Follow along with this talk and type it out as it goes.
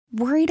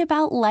Worried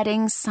about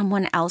letting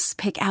someone else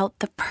pick out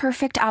the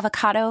perfect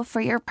avocado for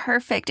your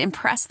perfect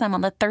impress them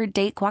on the third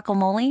date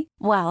guacamole?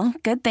 Well,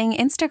 good thing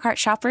Instacart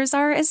shoppers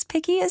are as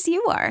picky as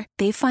you are.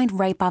 They find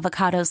ripe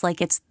avocados like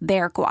it's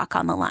their guac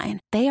on the line.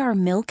 They are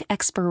milk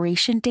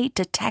expiration date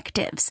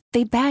detectives.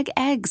 They bag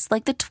eggs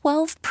like the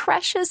 12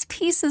 precious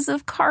pieces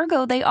of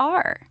cargo they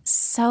are.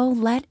 So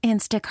let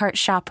Instacart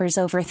shoppers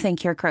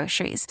overthink your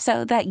groceries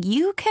so that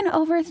you can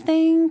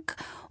overthink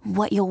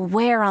what you'll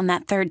wear on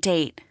that third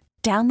date.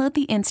 Download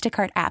the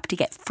Instacart app to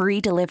get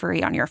free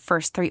delivery on your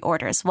first 3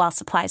 orders while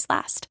supplies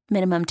last.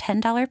 Minimum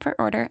 $10 per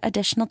order.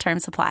 Additional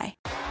terms apply.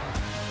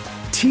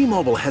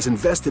 T-Mobile has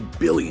invested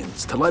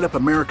billions to light up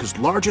America's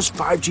largest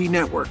 5G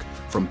network,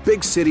 from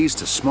big cities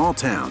to small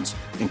towns,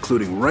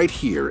 including right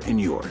here in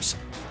yours.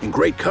 And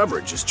great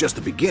coverage is just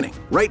the beginning.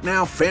 Right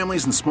now,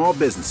 families and small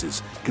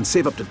businesses can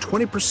save up to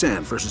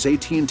 20% versus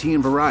AT&T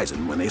and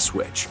Verizon when they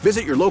switch.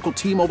 Visit your local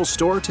T-Mobile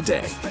store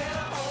today.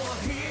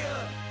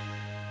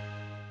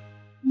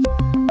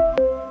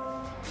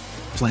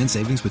 Plan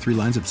savings with 3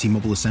 lines of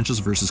T-Mobile Essentials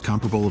versus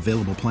comparable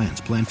available plans.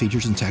 Plan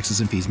features and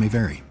taxes and fees may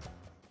vary.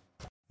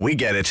 We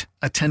get it.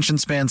 Attention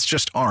spans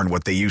just aren't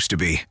what they used to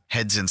be.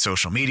 Heads in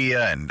social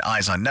media and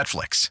eyes on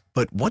Netflix.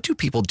 But what do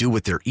people do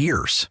with their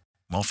ears?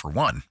 Well, for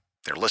one,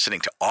 they're listening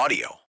to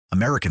audio.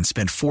 Americans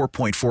spend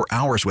 4.4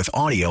 hours with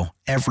audio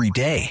every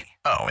day.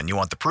 Oh, and you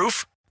want the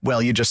proof?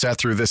 Well, you just sat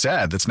through this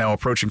ad that's now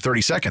approaching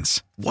 30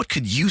 seconds. What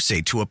could you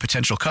say to a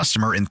potential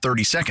customer in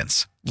 30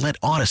 seconds? Let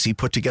Odyssey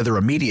put together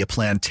a media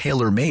plan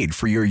tailor-made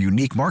for your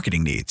unique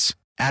marketing needs.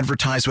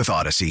 Advertise with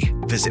Odyssey.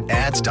 Visit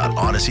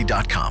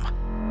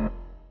ads.odyssey.com.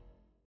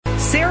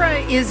 Sarah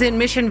is in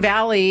Mission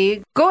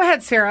Valley. Go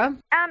ahead, Sarah.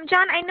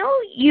 John, I know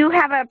you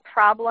have a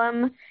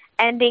problem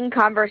ending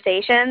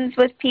conversations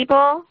with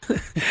people.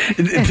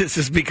 This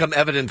has become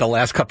evident the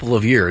last couple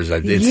of years.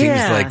 It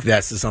seems like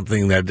this is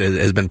something that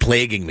has been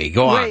plaguing me.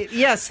 Go on. Right,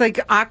 yes,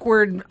 like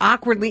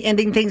awkwardly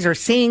ending things or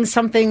saying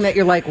something that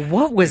you're like,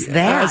 what was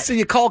that? So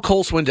you call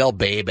Cole Swindell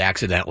babe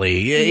accidentally.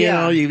 You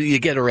know, you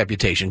get a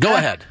reputation. Go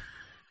ahead.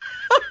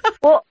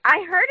 Well,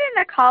 I heard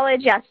in the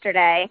college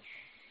yesterday,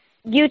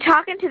 you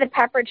talking to the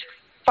Pepperidge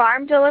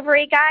Farm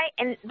delivery guy,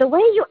 and the way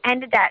you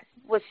ended that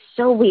was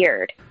so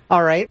weird.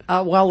 All right.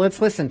 Well,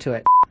 let's listen to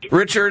it.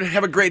 Richard,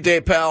 have a great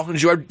day, pal.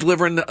 Enjoy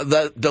delivering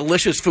the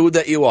delicious food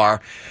that you are.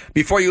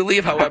 Before you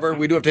leave, however,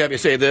 we do have to have you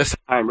say this.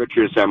 I'm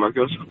Richard San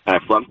Marcos, and I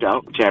flunked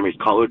out Tammy's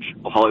College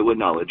of Hollywood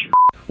Knowledge.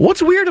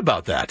 What's weird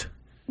about that?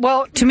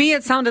 Well, to me,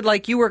 it sounded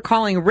like you were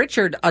calling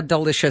Richard a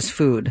delicious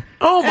food.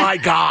 Oh, my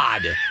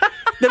God.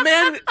 The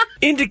man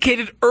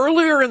indicated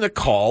earlier in the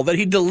call that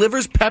he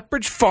delivers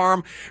Pepperidge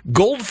Farm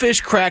goldfish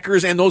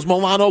crackers and those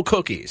Milano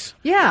cookies.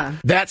 Yeah.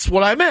 That's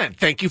what I meant.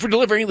 Thank you for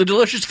delivering the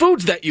delicious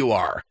foods that you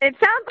are. It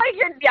sounds like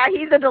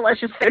he's a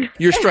delicious food.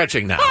 You're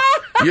stretching now.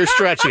 You're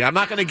stretching. I'm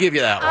not going to give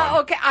you that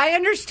one. Okay, I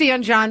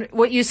understand, John.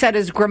 What you said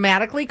is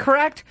grammatically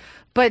correct,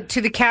 but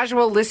to the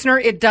casual listener,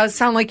 it does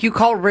sound like you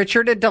call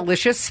Richard a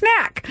delicious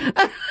snack.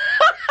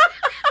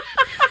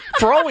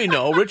 For all we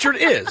know, Richard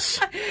is.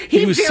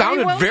 He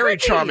sounded very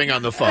charming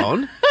on the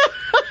phone.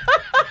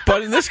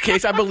 But in this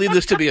case, I believe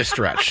this to be a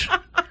stretch.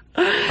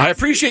 I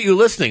appreciate you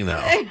listening, though.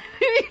 and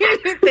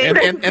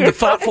the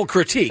thoughtful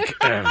critique.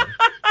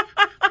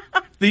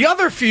 The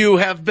other few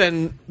have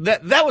been,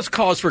 that was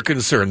cause for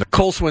concern. The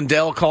Cole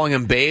Swindell calling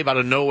him babe out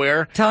of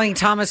nowhere. Telling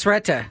Thomas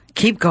Rhett to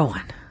keep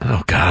going.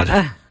 Oh,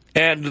 God.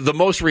 And the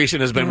most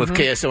recent has been with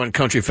KSO and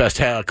Country Fest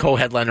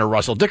co-headliner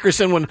Russell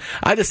Dickerson. When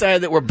I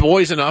decided that we're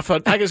boys enough,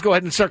 I just go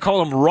ahead and start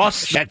calling him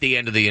Russ at the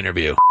end of the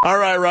interview. All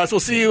right, Russ, we'll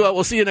see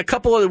you in a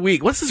couple of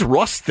weeks. What's this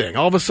Russ thing?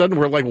 All of a sudden,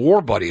 we're like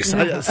war buddies.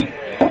 I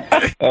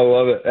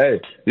love it.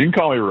 Hey, you can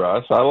call me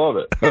Russ. I love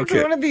it. Okay.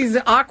 It's one of these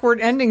awkward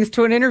endings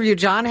to an interview.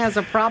 John has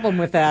a problem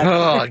with that.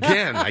 Oh,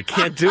 again, I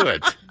can't do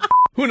it.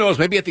 Who knows?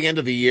 Maybe at the end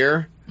of the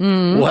year,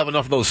 we'll have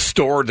enough of those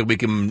stored that we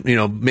can,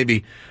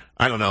 maybe,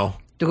 I don't know.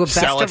 Do a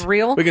best of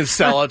reel? We can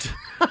sell it.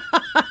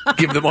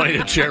 Give the money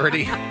to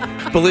charity.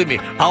 Believe me,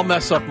 I'll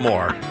mess up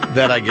more.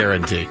 That I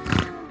guarantee.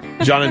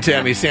 John and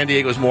Tammy, San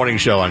Diego's morning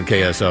show on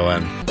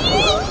KSON.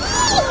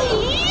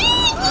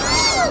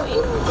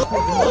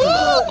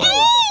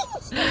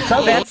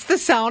 That's the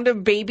sound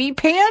of baby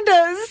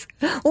pandas.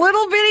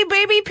 Little bitty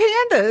baby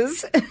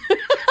pandas.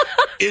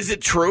 Is it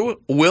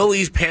true? Will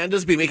these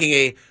pandas be making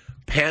a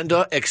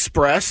Panda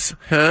Express?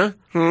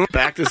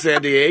 Back to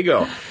San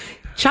Diego.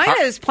 China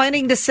is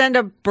planning to send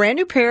a brand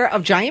new pair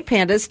of giant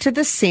pandas to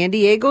the San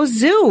Diego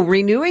Zoo,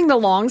 renewing the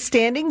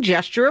long-standing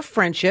gesture of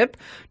friendship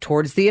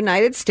towards the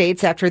United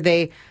States after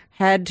they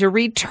had to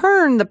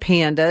return the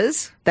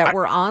pandas that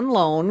were on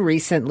loan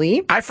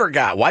recently. I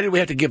forgot. Why did we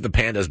have to give the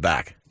pandas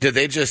back? Did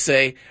they just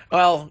say,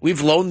 well,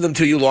 we've loaned them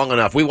to you long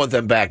enough. We want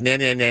them back. Nah,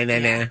 nah, nah, nah,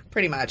 nah.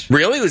 Pretty much.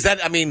 Really? Was that,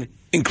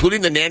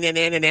 including the nah, nah,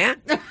 nah, nah, nah?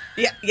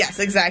 Yeah, yes,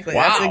 exactly.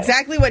 Wow. That's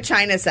exactly what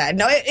China said.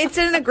 No, it's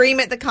an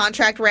agreement. The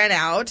contract ran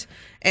out.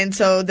 And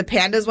so the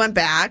pandas went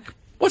back.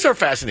 What's our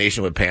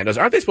fascination with pandas?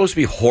 Aren't they supposed to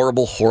be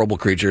horrible, horrible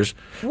creatures?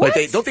 What?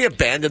 Like don't they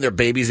abandon their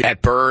babies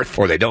at birth,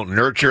 or they don't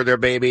nurture their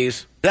babies?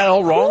 Is that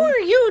all wrong?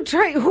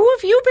 Who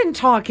have you been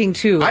talking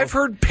to? I've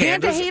heard pandas.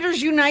 Panda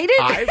Haters United?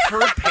 I've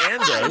heard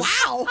pandas.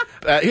 Wow.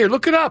 Here,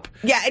 look it up.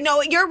 Yeah,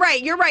 no, you're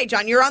right. You're right,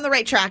 John. You're on the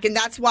right track. And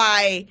that's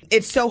why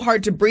it's so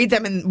hard to breed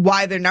them and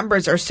why their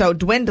numbers are so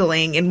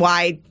dwindling and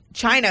why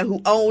China, who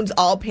owns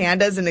all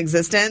pandas in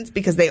existence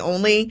because they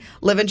only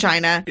live in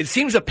China. It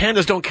seems that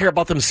pandas don't care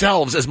about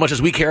themselves as much as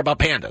we care about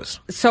pandas.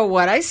 So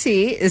what I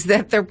see is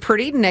that they're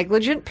pretty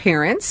negligent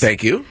parents.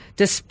 Thank you.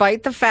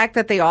 Despite the fact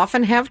that they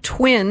often have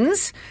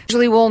twins,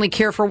 usually we'll only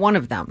care for one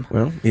of them.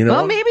 Well, you know.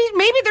 Well, maybe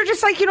they're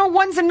just like,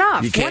 one's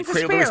enough. You can't one's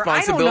cradle the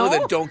responsibility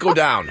that don't go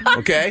down,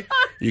 okay?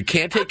 You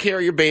can't take care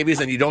of your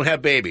babies and you don't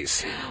have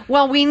babies.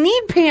 Well, we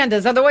need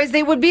pandas, otherwise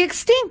they would be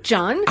extinct,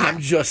 John. I'm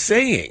just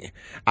saying.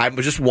 I'm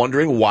just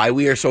wondering why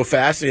we are so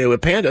fascinated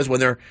with pandas when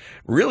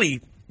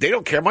they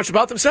don't care much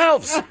about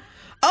themselves.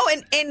 Oh,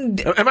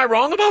 and am I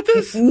wrong about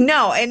this?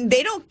 No, and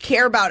they don't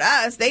care about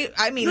us.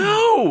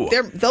 No.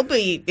 They'll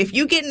be, if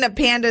you get in a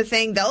panda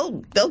thing,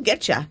 they'll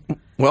get you.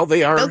 Well,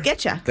 they'll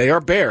get you. They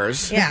are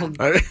bears. Yeah.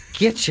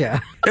 Get you.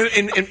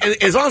 And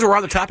as long as we're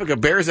on the topic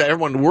of bears that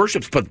everyone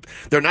worships, but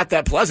they're not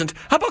that pleasant,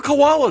 how about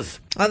koalas?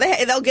 Well,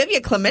 they'll give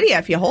you chlamydia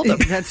if you hold them.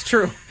 That's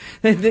true.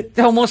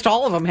 Almost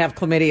all of them have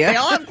chlamydia. They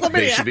all have chlamydia.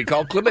 They should be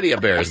called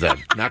chlamydia bears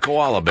then, not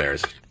koala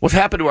bears. What's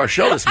happened to our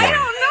show this morning? I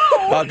don't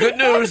know. Good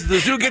news. The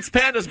zoo gets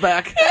pandas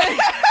back.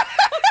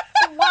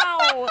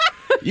 Wow.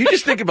 You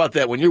just think about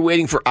that when you're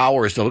waiting for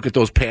hours to look at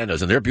those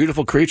pandas, and they're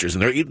beautiful creatures,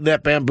 and they're eating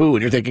that bamboo,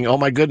 and you're thinking, oh,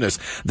 my goodness.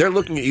 They're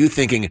looking at you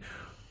thinking,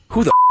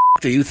 who the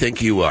do you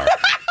think you are?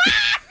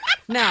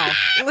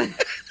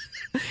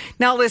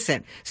 Now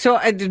listen, so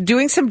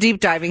doing some deep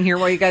diving here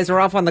while you guys are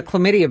off on the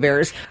chlamydia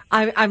bears,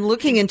 I'm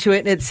looking into it,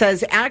 and it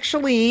says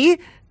actually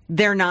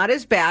they're not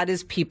as bad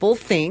as people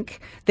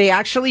think. They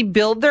actually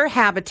build their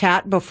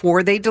habitat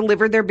before they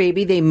deliver their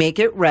baby. They make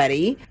it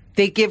ready.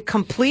 They give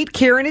complete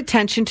care and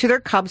attention to their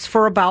cubs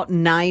for about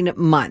 9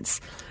 months.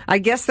 I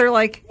guess they're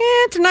like,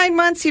 to 9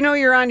 months,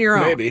 you're on your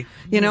own. Maybe.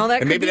 That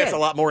and maybe could that's a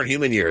lot more in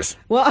human years.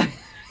 Well,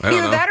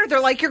 either that or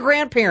they're like your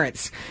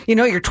grandparents.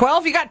 You're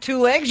 12, you got 2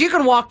 legs, you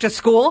can walk to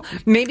school.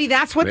 Maybe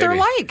that's what they're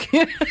like.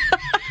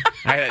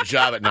 I had a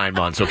job at 9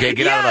 months, okay?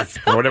 Get out of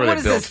that, whatever they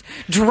built. This?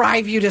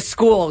 Drive you to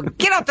school.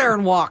 Get out there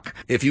and walk.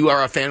 If you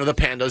are a fan of the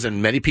pandas,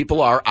 and many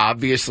people are,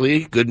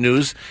 obviously, good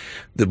news,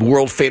 the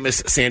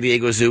world-famous San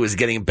Diego Zoo is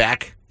getting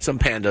back some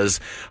pandas.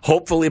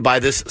 Hopefully by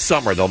this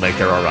summer they'll make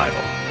their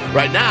arrival.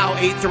 Right now,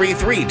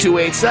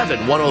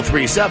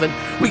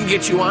 833-287-1037. We can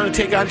get you on and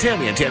take on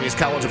Tammy and Tammy's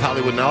College of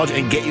Hollywood Knowledge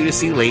and get you to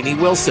see Lainey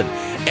Wilson.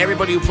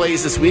 Everybody who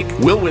plays this week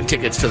will win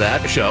tickets to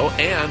that show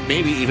and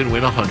maybe even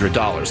win $100.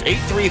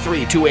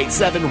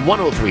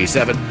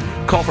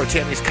 833-287-1037. Call for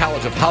Tammy's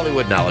College of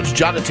Hollywood Knowledge.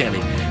 John and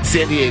Tammy,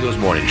 San Diego's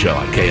morning show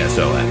on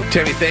KSON.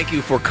 Tammy, thank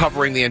you for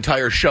covering the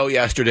entire show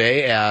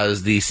yesterday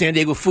as the San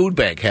Diego Food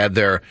Bank had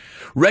their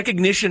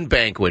recognition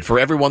banquet for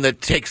everyone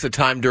that takes the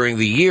time during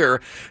the year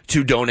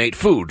to donate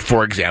food.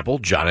 For example,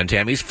 John and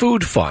Tammy's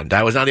Food Fund.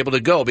 I was not able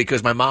to go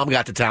because my mom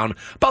got to town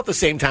about the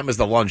same time as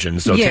the luncheon.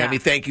 So, Tammy,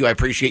 thank you. I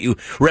appreciate you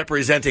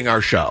representing our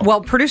show.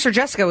 Well, producer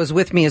Jessica was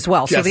with me as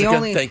well. Jessica,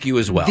 so thank you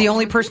as well. The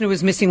only person who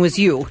was missing was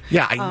you.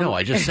 Yeah, I know.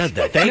 I just said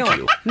that. Thank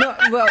you. No,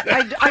 well,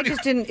 I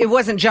just didn't. It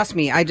wasn't just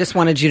me. I just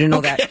wanted you to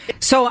know that.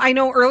 So I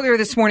know earlier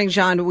this morning,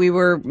 John, we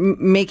were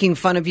making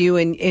fun of you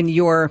in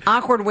your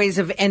awkward ways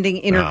of ending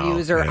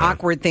interviews or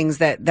awkward things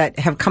that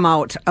have come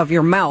out of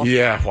your mouth.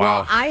 Yeah, wow.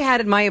 Well, I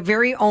had my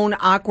very own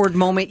awkward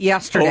moment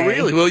yesterday. Oh,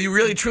 really? Well, you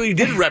really, truly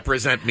did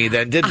represent me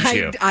then, didn't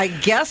you? I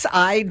guess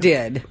I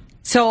did.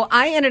 So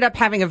I ended up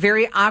having a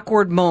very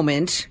awkward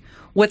moment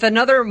with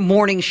another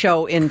morning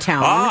show in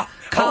town,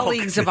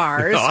 colleagues of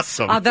ours,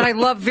 awesome. That I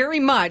love very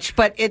much,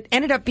 but it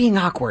ended up being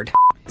awkward.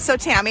 So,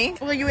 Tammy,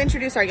 will you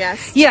introduce our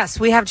guests? Yes,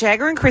 we have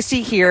Jagger and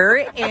Christy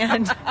here,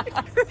 and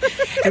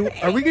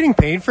are we getting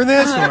paid for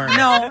this? Or?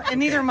 No, and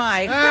neither am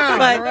I.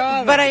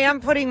 But I am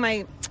putting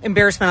my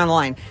embarrassment on the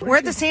line. We're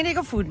at the San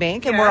Diego Food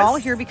Bank, and we're all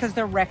here because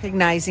they're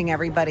recognizing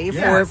everybody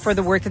for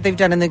the work that they've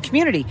done in the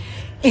community.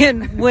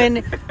 And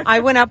when I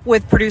went up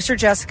with producer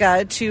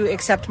Jessica to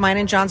accept mine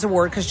and John's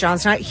award, because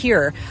John's not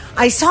here,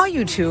 I saw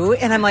you two,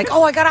 and I'm like,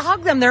 oh, I got to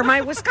hug them. They're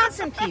my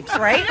Wisconsin peeps,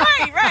 right?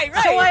 Right.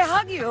 So I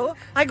hug you.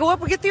 I go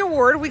up, we get the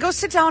award. We go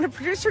sit down, and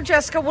producer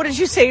Jessica, what did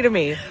you say to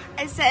me?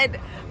 I said,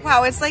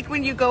 wow, it's like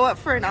when you go up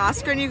for an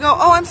Oscar and you go,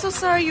 oh, I'm so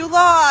sorry you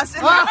lost.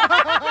 And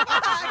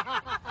I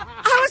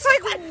was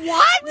like, what?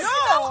 No.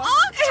 So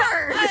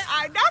awkward.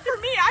 Not for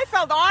me. I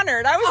felt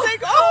honored. I was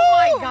like, oh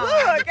my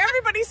God. Look,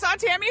 everybody saw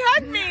Tammy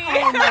hug me.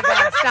 Oh, my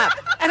God, stop.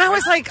 And I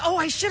was like, oh,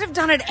 I should have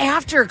done it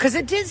after, because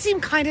it did seem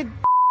kind of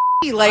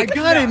like. I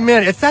got to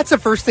admit, that's the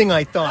first thing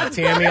I thought,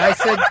 Tammy. I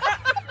said,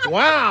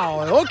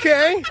 wow,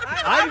 okay.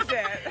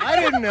 I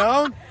didn't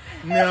know.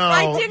 No,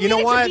 I didn't you know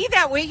mean what? it to be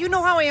that way. You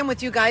know how I am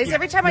with you guys.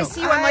 Every time I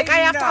see you, I'm like, I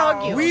have to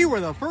hug you. We were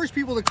the first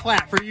people to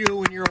clap for you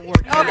when your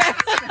award came. Okay.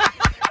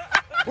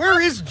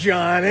 Where is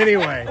John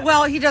anyway?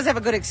 Well, he does have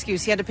a good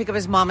excuse. He had to pick up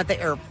his mom at the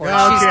airport.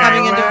 Okay, She's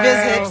coming in to well,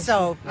 visit,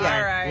 so yeah.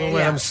 All right. We'll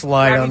let him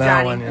slide on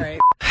that one. Right.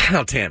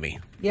 Now, Tammy.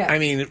 Yeah. I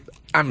mean,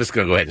 I'm just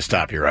going to go ahead and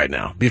stop you right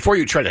now. Before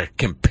you try to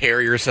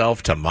compare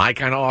yourself to my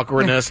kind of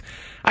awkwardness,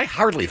 I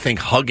hardly think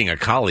hugging a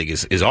colleague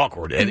is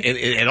awkward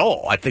at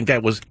all. I think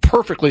that was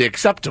perfectly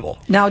acceptable.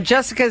 Now,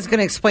 Jessica's going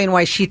to explain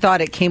why she thought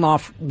it came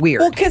off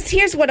weird. Well, because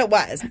here's what it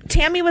was.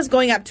 Tammy was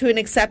going up to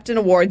accept an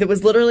award that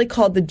was literally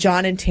called the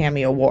John and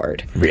Tammy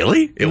Award.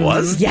 Really? It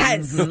was?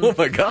 Yes. Oh,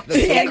 my God.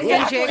 And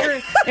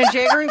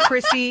Jagger and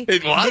Christy,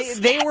 It was?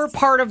 they were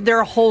part of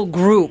their whole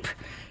group.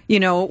 You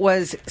know, it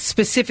was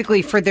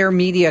specifically for their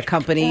media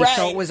company,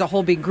 so it was a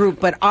whole big group.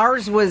 But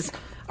ours was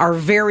our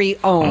very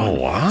own. Oh,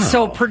 wow.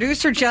 So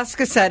producer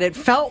Jessica said it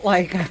felt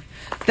like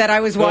that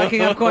I was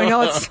walking up going,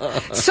 oh,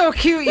 it's so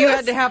cute you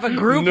had to have a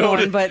group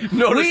one. But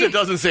notice it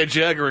doesn't say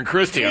Jagger and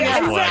Christy on this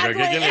flag.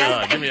 Exactly.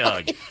 Okay, give me a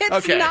hug.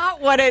 It's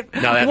not what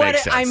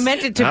I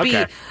meant it to be.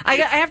 I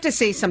have to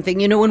say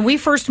something. You know, when we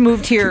first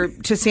moved here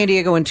to San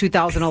Diego in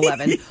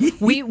 2011,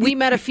 we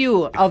met a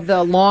few of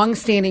the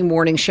long-standing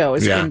morning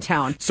shows in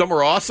town. Some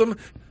were awesome.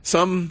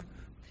 Some...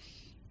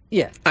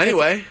 Yeah.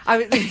 Anyway.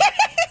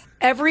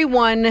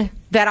 Everyone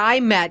that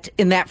I met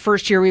in that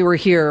first year we were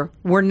here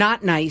were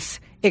not nice,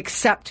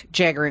 except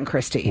Jagger and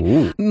Christy.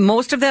 Ooh.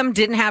 Most of them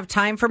didn't have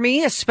time for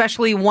me,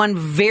 especially one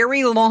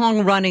very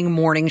long-running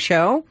morning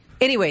show.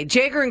 Anyway,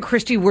 Jagger and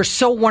Christy were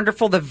so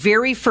wonderful the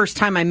very first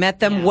time I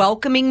met them,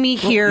 welcoming me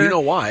here. Well, you know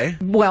why?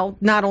 Well,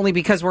 not only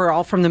because we're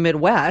all from the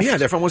Midwest. Yeah,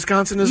 they're from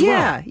Wisconsin as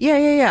well.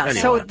 Yeah. Anyway.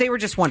 So they were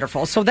just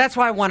wonderful. So that's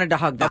why I wanted to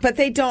hug them. But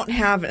they don't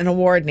have an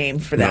award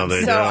named for them. No, they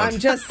so don't. I'm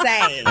just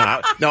saying.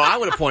 No, I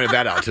would have pointed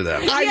that out to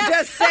them. I'm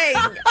just saying.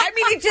 I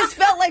mean, it just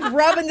felt like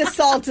rubbing the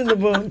salt in the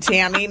wound,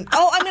 Tammy.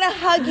 Oh, I'm going to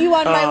hug you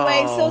on my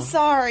way. So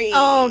sorry.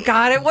 Oh,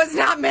 God. It was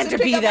not meant to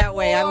be that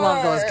way. I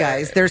love those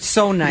guys. They're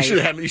so nice.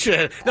 You should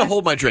have. Now,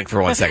 hold my drink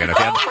for 1 second,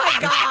 okay? Oh, my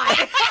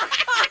God.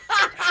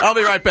 I'll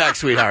be right back,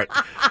 sweetheart.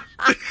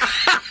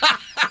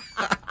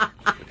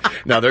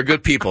 No, they're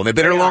good people. They've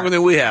been here longer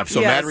than we have,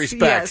 so mad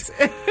respect.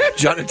 Yes.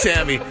 John and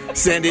Tammy,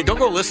 Sandy, don't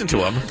go listen to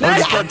them.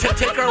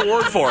 Take our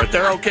word for it.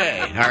 They're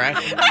okay, all right?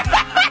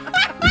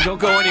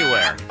 Don't go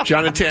anywhere.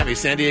 John and Tammy,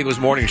 San Diego's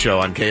morning show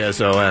on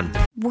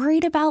KSON.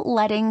 Worried about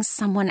letting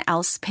someone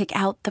else pick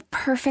out the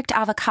perfect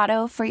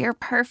avocado for your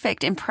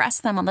perfect impress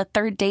them on the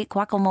third date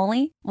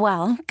guacamole?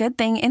 Well, good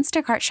thing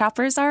Instacart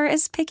shoppers are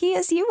as picky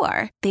as you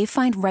are. They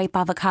find ripe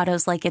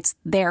avocados like it's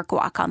their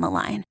guac on the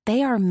line.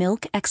 They are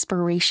milk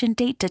expiration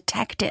date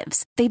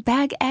detectives. They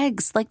bag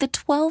eggs like the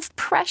 12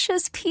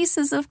 precious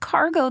pieces of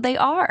cargo they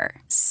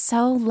are.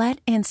 So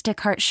let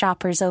Instacart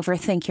shoppers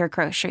overthink your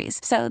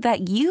groceries so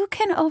that you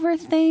can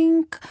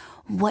overthink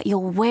what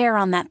you'll wear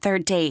on that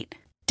third date.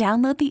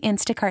 Download the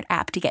Instacart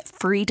app to get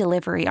free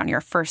delivery on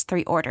your first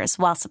 3 orders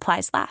while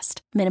supplies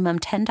last. Minimum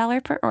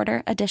 $10 per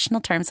order.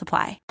 Additional terms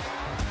apply.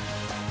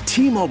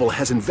 T-Mobile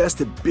has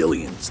invested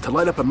billions to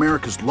light up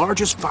America's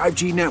largest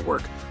 5G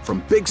network,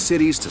 from big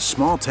cities to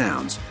small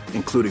towns,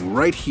 including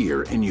right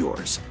here in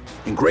yours.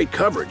 And great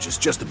coverage is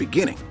just the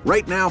beginning.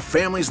 Right now,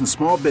 families and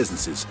small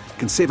businesses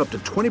can save up to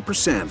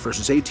 20%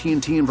 versus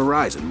AT&T and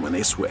Verizon when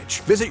they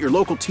switch. Visit your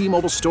local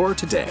T-Mobile store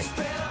today.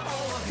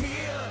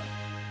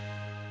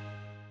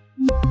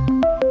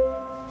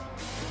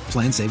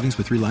 Plan savings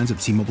with 3 lines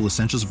of T-Mobile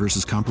Essentials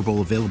versus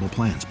comparable available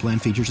plans. Plan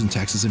features and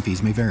taxes and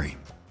fees may vary.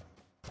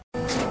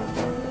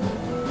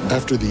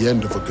 After the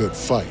end of a good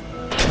fight,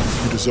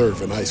 you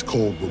deserve an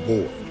ice-cold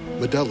reward.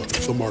 Modelo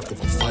is the mark of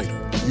a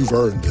fighter. You've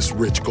earned this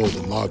rich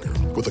golden lager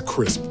with a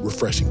crisp,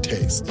 refreshing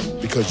taste.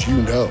 Because you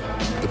know,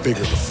 the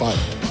bigger the fight,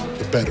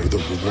 the better the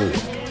reward.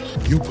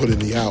 You put in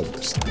the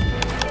hours,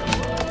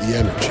 the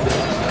energy,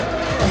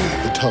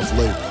 the tough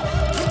labor.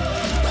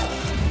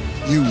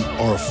 You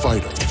are a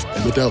fighter,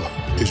 and Modelo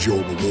is your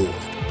reward.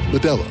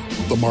 Modelo,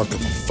 the mark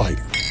of a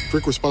fighter.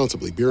 Drink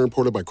responsibly. Beer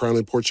imported by Crown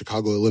Imports,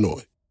 Chicago,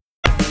 Illinois.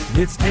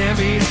 It's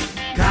Tammy's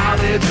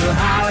College of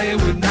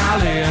Hollywood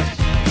Knowledge.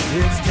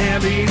 It's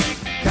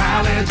Tammy's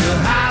College of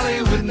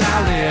Hollywood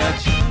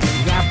Knowledge.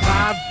 We got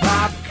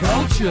pop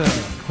culture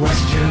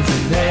questions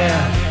in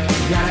there.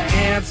 You gotta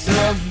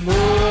answer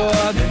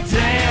more than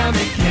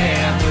Tammy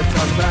can. We're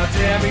talking about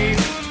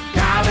Tammy's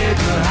College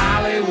of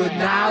Hollywood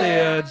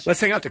Knowledge. Let's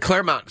hang out to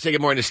Claremont and say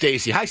good morning to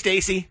Stacy. Hi,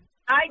 Stacy.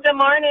 Hi, good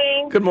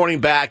morning. Good morning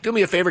back. Do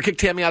me a favor, kick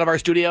Tammy out of our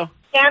studio.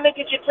 Tammy,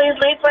 could you please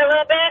leave for a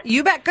little bit?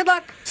 You bet. Good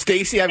luck.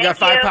 Stacy, I've got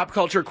 5 pop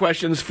culture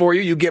questions for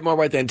you. You get more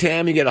right than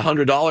Tam. You get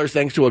 $100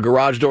 thanks to a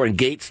garage door and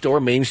gate store,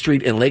 Main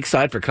Street in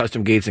Lakeside, for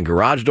custom gates and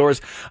garage doors.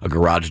 A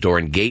garage door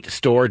and gate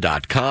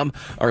store.com.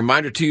 A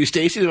reminder to you,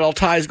 Stacy, that all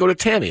ties go to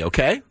Tammy,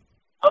 okay?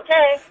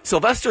 Okay.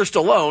 Sylvester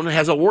Stallone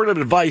has a word of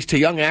advice to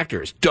young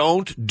actors.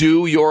 Don't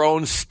do your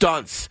own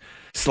stunts.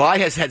 Sly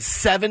has had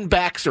 7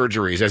 back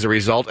surgeries as a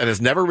result and has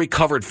never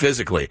recovered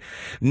physically.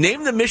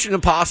 Name the Mission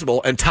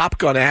Impossible and Top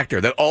Gun actor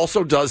that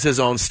also does his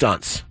own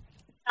stunts.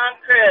 Tom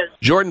Cruise.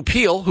 Jordan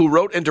Peele, who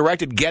wrote and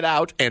directed Get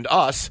Out and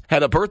Us,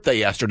 had a birthday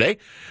yesterday.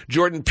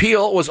 Jordan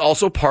Peele was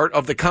also part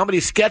of the comedy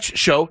sketch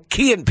show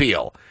Key and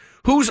Peele.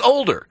 Who's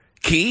older,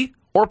 Key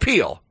or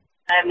Peele?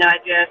 I have no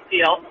idea.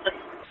 Peel.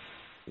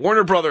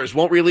 Warner Brothers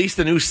won't release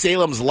the new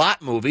Salem's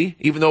Lot movie,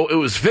 even though it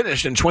was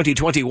finished in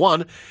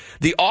 2021.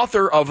 The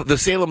author of the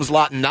Salem's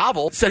Lot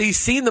novel said he's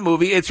seen the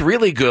movie, it's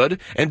really good,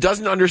 and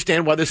doesn't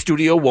understand why the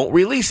studio won't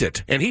release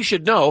it. And he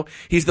should know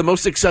he's the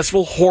most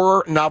successful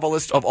horror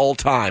novelist of all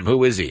time.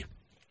 Who is he?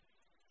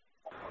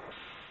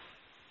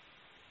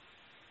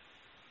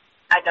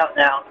 I don't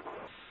know.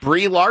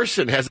 Brie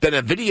Larson has been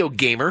a video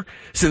gamer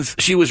since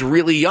she was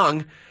really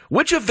young.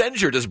 Which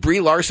Avenger does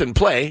Brie Larson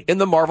play in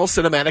the Marvel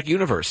Cinematic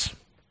Universe?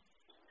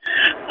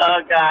 Oh,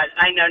 God.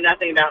 I know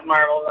nothing about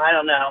Marvel. I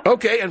don't know.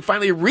 Okay, and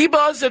finally,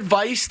 Reba's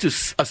advice to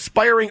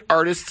aspiring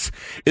artists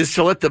is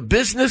to let the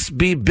business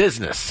be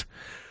business.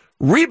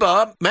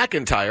 Reba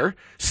McEntire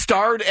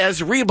starred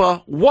as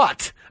Reba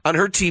what on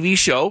her TV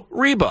show,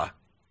 Reba?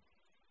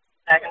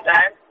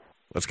 McIntyre?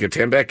 Let's get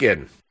Tam back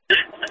in.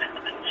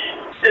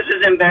 This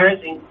is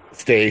embarrassing.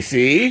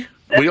 Stacy,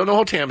 we don't know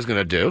how Tam's going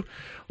to do.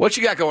 What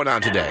you got going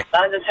on today?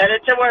 I'm just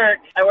headed to work.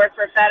 I work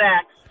for FedEx.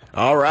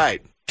 All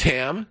right.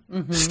 Tam,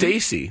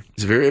 Stacy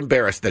is very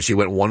embarrassed that she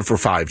went 1 for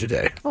 5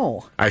 today.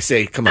 Oh. I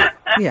say, come on.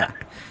 Yeah,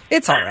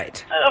 it's all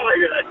right. Oh,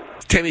 my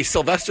God. Tammy,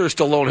 Sylvester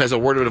Stallone has a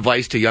word of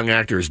advice to young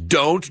actors.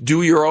 Don't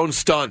do your own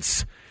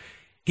stunts.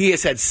 He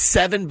has had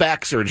 7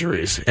 back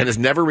surgeries and has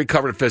never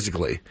recovered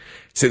physically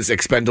since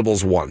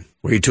Expendables 1,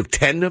 where he took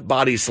 10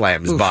 body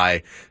slams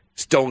by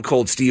Stone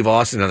Cold Steve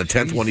Austin on the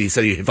 10th one. He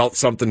said he felt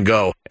something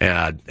go.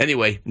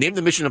 Anyway, name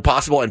the Mission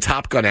Impossible and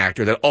Top Gun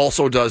actor that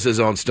also does his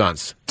own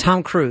stunts.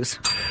 Tom Cruise.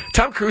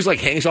 Tom Cruise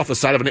hangs off the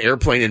side of an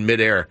airplane in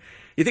midair.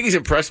 You think he's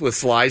impressed with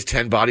Sly's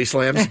 10 body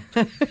slams?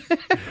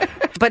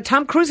 But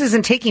Tom Cruise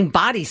isn't taking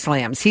body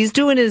slams. He's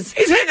doing his...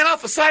 He's hanging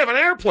off the side of an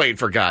airplane,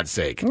 for God's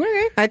sake.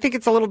 Okay. I think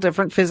it's a little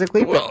different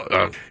physically. Well,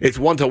 it's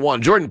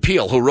 1-to-1. Jordan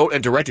Peele, who wrote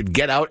and directed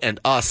Get Out and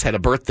Us, had a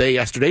birthday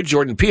yesterday.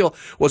 Jordan Peele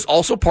was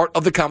also part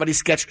of the comedy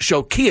sketch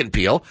show Key and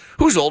Peele.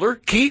 Who's older,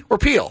 Key or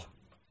Peele?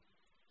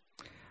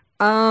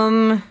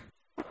 I'm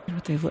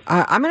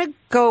going to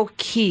go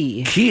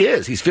Key. Key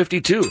is. He's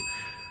 52.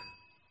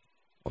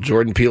 Well,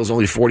 Jordan Peele's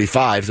only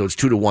 45, so it's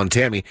 2-1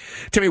 Tammy.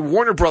 Tammy,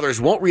 Warner Brothers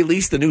won't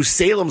release the new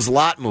Salem's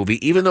Lot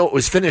movie, even though it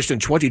was finished in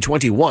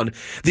 2021.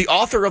 The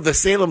author of the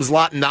Salem's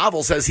Lot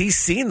novel says he's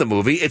seen the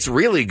movie. It's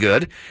really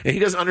good, and he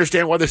doesn't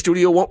understand why the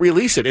studio won't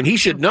release it. And he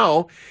should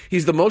know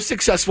he's the most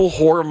successful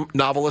horror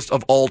novelist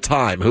of all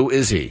time. Who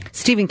is he?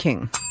 Stephen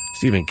King.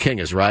 Stephen King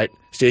is right.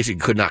 Stacey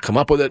could not come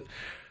up with it.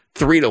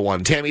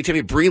 3-1.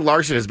 Tammy, Brie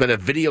Larson has been a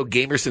video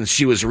gamer since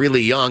she was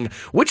really young.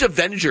 Which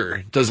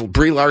Avenger does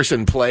Brie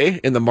Larson play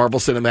in the Marvel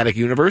Cinematic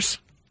Universe?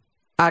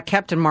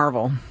 Captain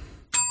Marvel.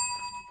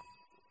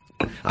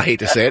 I hate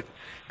to say it,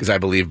 because I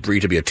believe Brie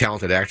to be a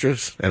talented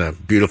actress and a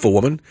beautiful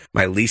woman.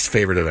 My least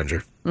favorite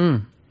Avenger.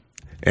 And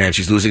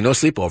she's losing no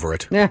sleep over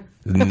it. Yeah.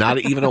 Not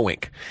even a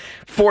wink.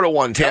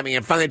 4-1, Tammy.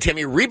 And finally,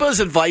 Tammy, Reba's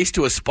advice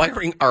to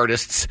aspiring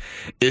artists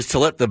is to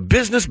let the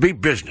business be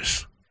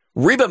business.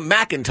 Reba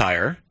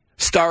McEntire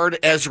starred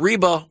as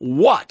Reba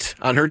what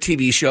on her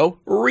TV show,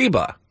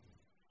 Reba?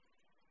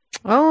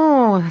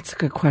 Oh, that's a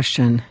good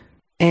question.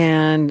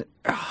 And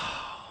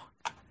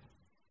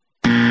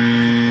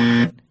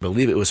I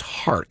believe it was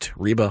Hart,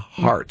 Reba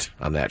Hart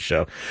on that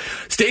show.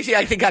 Stacey,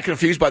 I think got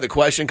confused by the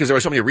question because there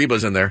were so many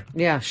Rebas in there.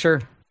 Yeah,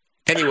 sure.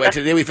 Anyway,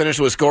 today we finished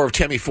with a score of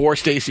Tammy 4,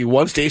 Stacey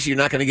 1. Stacey, you're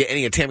not going to get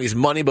any of Tammy's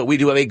money, but we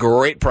do have a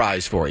great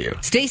prize for you.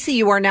 Stacey,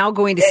 you are now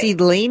going to see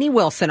Lainey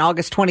Wilson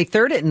August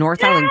 23rd at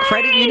North Island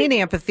Credit Union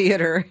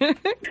Amphitheater.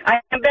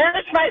 I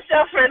embarrassed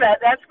myself for that.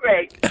 That's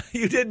great.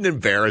 You didn't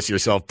embarrass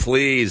yourself,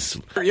 please.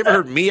 You ever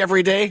heard me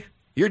every day?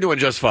 You're doing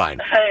just fine.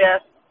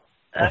 Yes.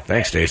 Oh,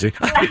 thanks, Stacey.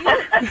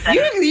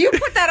 You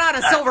put that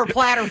on a silver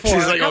platter for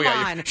She's her. like, Come oh,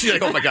 yeah. on. She's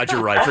like, oh my God,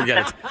 you're right.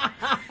 Forget it.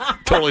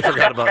 Totally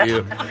forgot about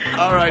you.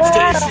 All right,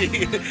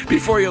 Stacey.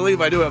 Before you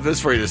leave, I do have this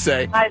for you to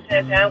say. Hi,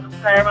 Stacey. I'm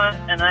from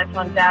Claremont, and I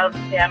flunked out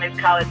Tammy's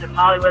College of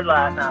Hollywood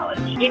Law Knowledge.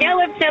 You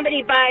know if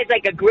somebody buys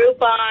like a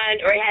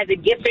Groupon or has a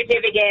gift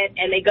certificate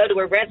and they go to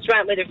a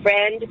restaurant with a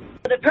friend,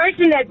 the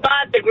person that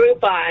bought the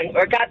Groupon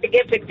or got the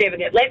gift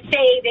certificate, let's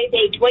say they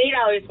paid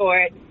 $20 for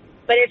it,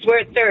 but it's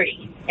worth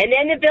 $30. And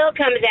then the bill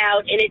comes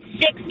out and it's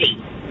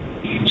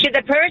 $60. Should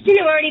the person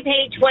who already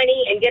paid $20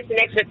 and gets an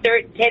extra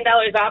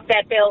 $10 off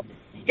that bill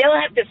still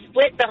have to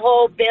split the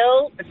whole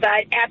bill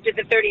aside after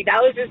the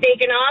 $30 is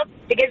taken off?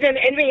 Because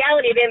in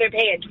reality, then they're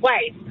paying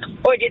twice.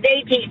 Or do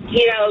they,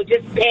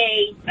 just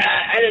pay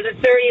out of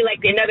the 30, like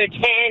another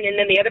 10, and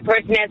then the other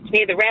person has to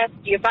pay the rest?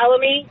 Do you follow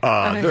me?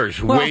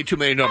 There's way too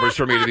many numbers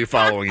for me to be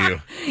following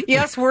you.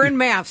 Yes, we're in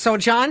math. So,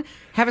 John,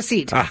 have a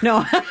seat.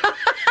 No.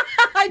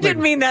 I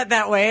didn't mean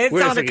that way. It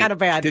sounded kind of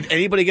bad. Did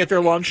anybody get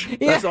their lunch?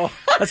 Yeah. That's all.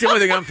 That's the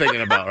only thing I'm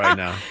thinking about right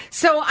now.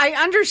 So I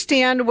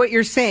understand what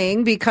you're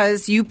saying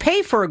because you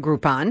pay for a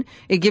Groupon.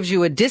 It gives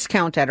you a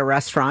discount at a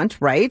restaurant,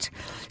 right?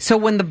 So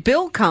when the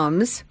bill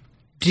comes,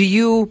 do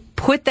you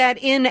put that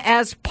in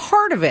as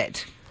part of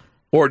it?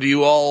 Or do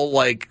you all,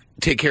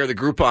 take care of the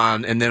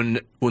Groupon, and then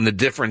when the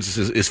difference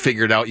is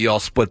figured out, you all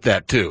split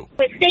that too?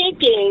 I was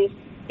thinking,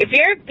 if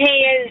you're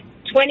paying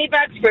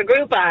 $20 for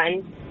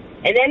Groupon,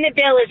 and then the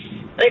bill is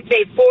let's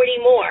say 40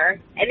 more,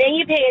 and then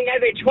you pay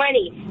another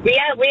 20.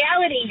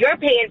 Reality, you're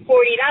paying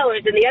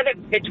 $40, and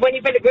the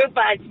 20 for the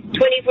Groupon,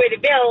 20 for the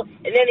bill,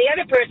 and then the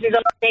other person's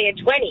only paying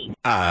 20.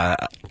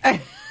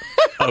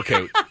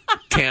 Okay,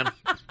 Tam.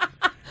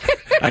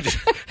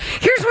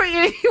 Here's what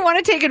you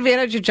want to take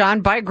advantage of,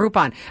 John. Buy a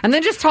Groupon, and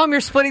then just tell them you're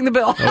splitting the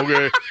bill.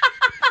 Okay. As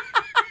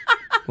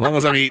long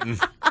as I'm eating,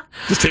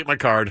 just take my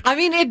card. I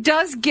mean, it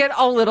does get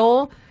a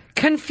little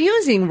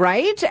confusing,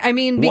 right? I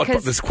mean, because...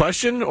 What, this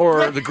question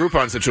or the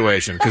Groupon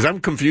situation? Because I'm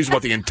confused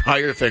about the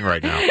entire thing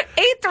right now.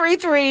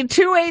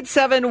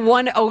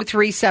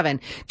 833-287-1037.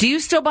 Do you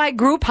still buy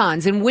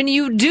Groupons? And when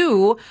you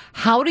do,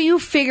 how do you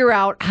figure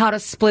out how to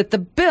split the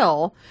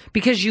bill?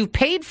 Because you've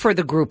paid for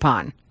the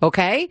Groupon.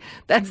 Okay?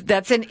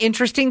 That's an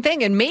interesting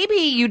thing. And maybe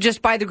you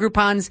just buy the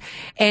Groupons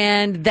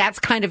and that's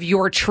kind of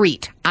your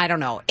treat. I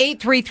don't know.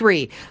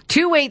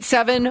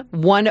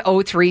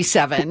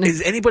 833-287-1037.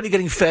 Is anybody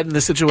getting fed in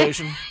this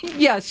situation?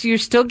 Yes, you're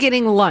still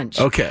getting lunch.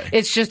 Okay.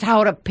 It's just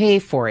how to pay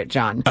for it,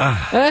 John.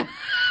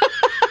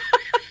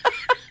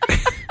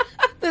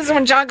 This is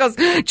when John goes,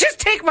 just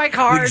take my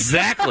card.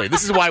 Exactly.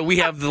 This is why we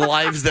have the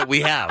lives that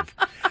we have.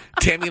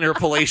 Tammy and her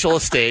palatial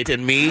estate,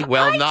 and me,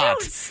 well,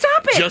 not.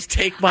 Stop it. Just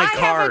take my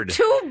card. I have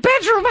a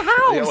 2-bedroom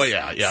house. Oh,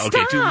 yeah. Stop.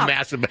 Okay, 2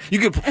 massive.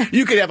 You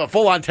could have a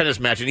full-on tennis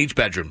match in each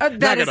bedroom.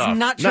 That is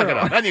not true. Knock it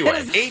off. Anyway,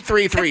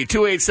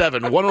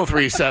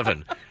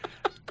 833-287-1037.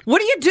 What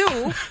do you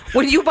do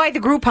when you buy the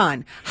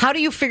Groupon? How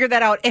do you figure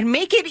that out and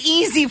make it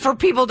easy for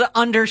people to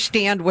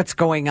understand what's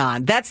going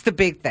on? That's the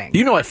big thing.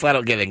 You know, I flat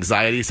out get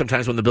anxiety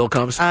sometimes when the bill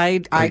comes. I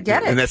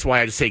get it. And that's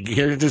why I just say,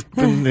 here, just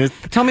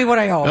tell me what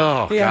I owe.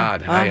 Oh, yeah.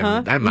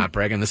 God. I'm not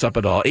bragging this up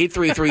at all.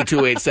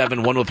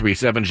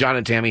 833-287-1037. John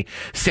and Tammy,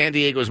 San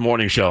Diego's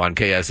morning show on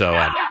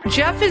KSON.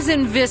 Jeff is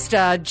in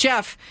Vista.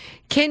 Jeff,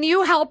 can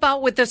you help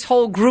out with this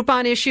whole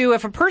Groupon issue?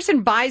 If a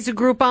person buys a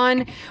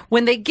Groupon,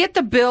 when they get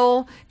the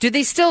bill, do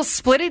they still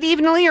split it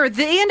evenly, or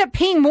they end up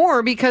paying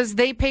more because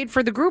they paid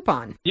for the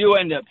Groupon? You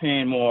end up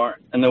paying more,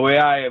 and the way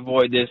I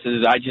avoid this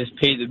is I just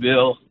pay the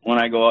bill when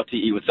I go out to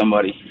eat with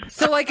somebody.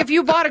 So, like, if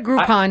you bought a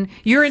Groupon,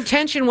 your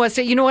intention was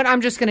to, you know what, I'm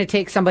just going to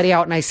take somebody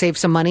out and I save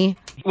some money?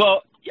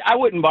 Well, I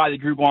wouldn't buy the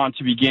Groupon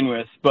to begin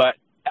with, but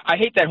I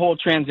hate that whole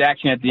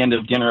transaction at the end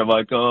of dinner of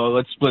like, oh,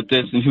 let's split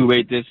this and who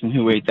ate this and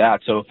who ate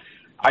that. So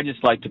I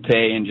just like to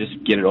pay and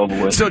just get it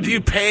over with. So do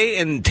you pay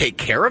and take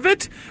care of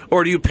it?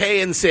 Or do you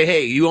pay and say,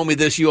 hey, you owe me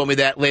this, you owe me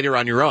that later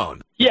on your own?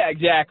 Yeah,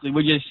 exactly.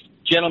 We just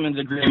gentleman's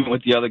agreement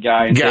with the other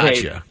guy. And gotcha.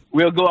 Say, hey,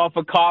 we'll go out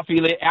for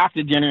coffee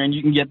after dinner and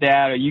you can get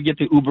that, or you get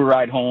the Uber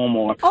ride home,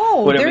 or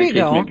whatever there you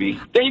the case go. may be.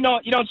 Then you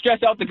don't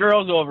stress out the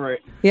girls over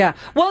it. Yeah.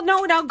 Well,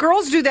 no, now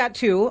girls do that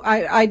too.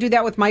 I do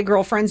that with my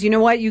girlfriends. You know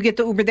what? You get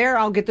the Uber there,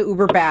 I'll get the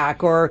Uber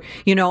back. Or,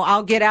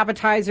 I'll get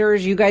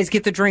appetizers, you guys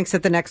get the drinks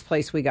at the next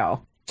place we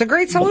go. It's a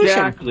great solution.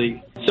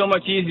 Exactly. So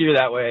much easier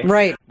that way.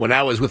 Right. When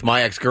I was with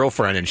my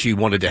ex-girlfriend and she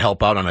wanted to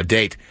help out on a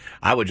date,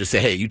 I would just say,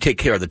 hey, you take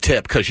care of the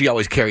tip, because she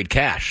always carried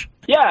cash.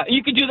 Yeah,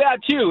 you could do that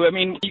too. I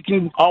mean, you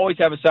can always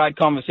have a side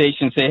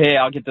conversation, say, hey,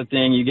 I'll get the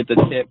thing, you get the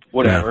tip,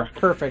 whatever. Yeah.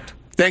 Perfect.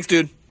 Thanks,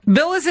 dude.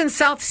 Bill is in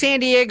South San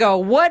Diego.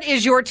 What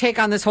is your take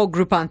on this whole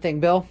Groupon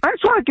thing, Bill? I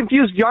just want to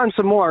confuse John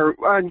some more.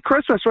 On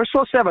Christmas, we're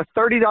supposed to have a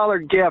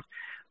 $30 gift.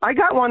 I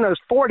got one that was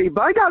 $40,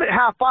 but I got it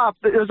half off.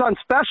 It was on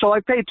special. I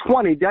paid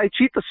 $20. Did I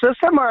cheat the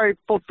system, or I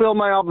fulfill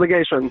my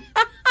obligation?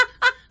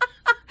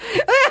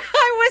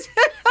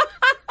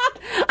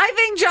 I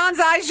think John's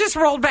eyes just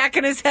rolled back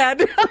in his head.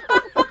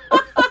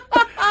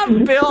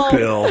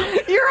 Bill,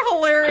 you're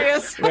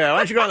hilarious. Yeah, why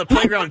don't you go on the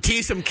playground and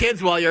tease some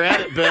kids while you're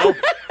at it, Bill?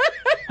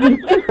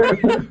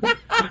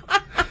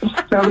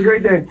 Have a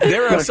great day.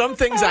 There are some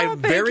things I'm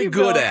very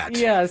good at.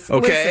 Yes.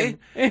 Okay?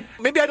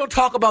 Maybe I don't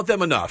talk about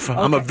them enough. Okay.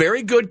 I'm a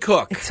very good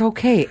cook. It's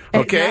okay.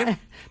 Okay?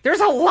 There's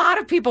a lot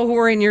of people who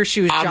are in your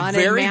shoes, John, I'm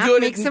very and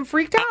good makes them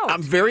freaked out.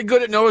 I'm very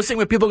good at noticing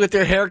when people get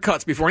their hair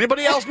cuts before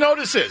anybody else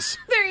notices.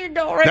 There you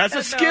go. Right. That's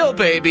a skill,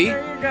 baby.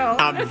 There you go.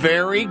 I'm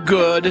very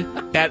good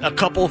at a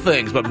couple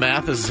things, but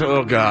math is,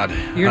 oh, God.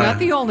 You're not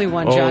the only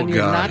one, John. You're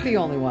God. not the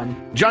only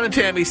one. John and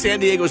Tammy, San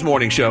Diego's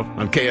morning show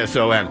on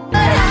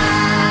KSON.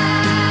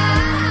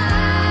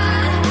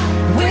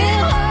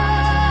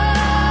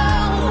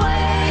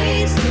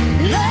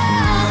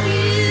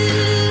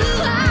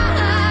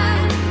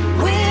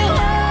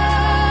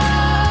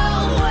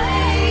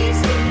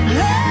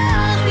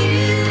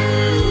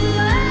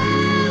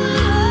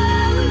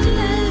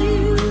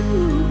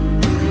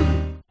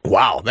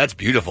 Wow, that's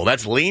beautiful.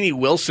 That's Lainey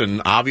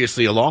Wilson,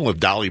 obviously, along with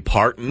Dolly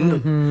Parton.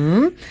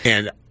 Mm-hmm.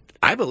 And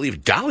I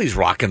believe Dolly's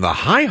rocking the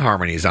high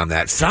harmonies on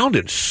that.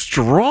 Sounded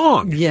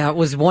strong. Yeah, it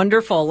was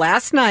wonderful.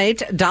 Last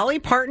night, Dolly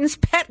Parton's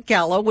Pet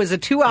Gala was a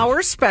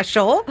 2-hour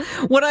special.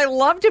 What I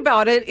loved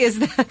about it is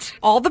that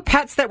all the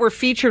pets that were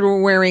featured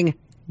were wearing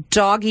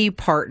Doggy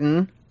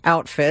Parton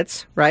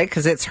outfits, right?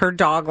 Because it's her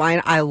dog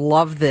line. I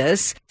love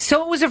this.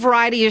 So it was a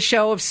variety of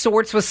show of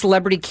sorts with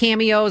celebrity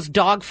cameos,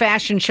 dog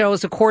fashion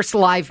shows, of course,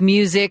 live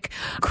music.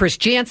 Chris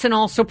Jansen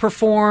also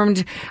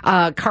performed.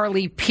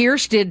 Carly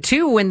Pierce did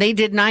too when they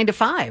did 9 to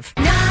 5.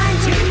 9 to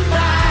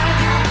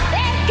 5,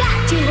 they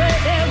got you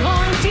where they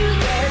want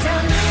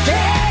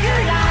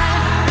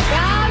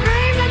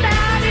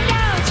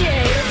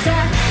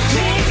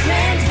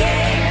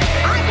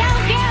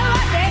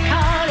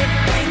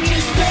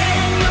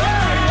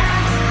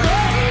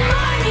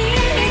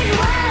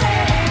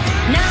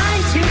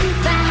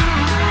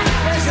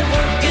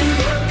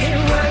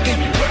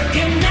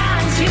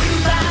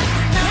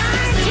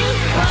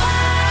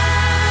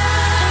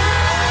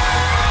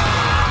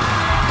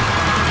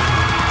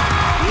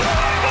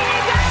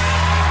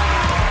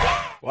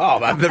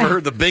I've never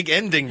heard the big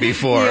ending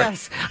before.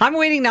 Yes. I'm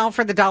waiting now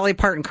for the Dolly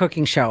Parton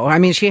cooking show. I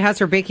mean, she has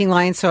her baking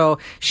line, so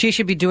she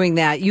should be doing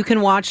that. You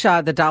can watch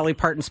the Dolly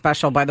Parton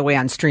special, by the way,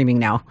 on streaming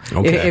now,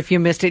 if you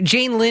missed it.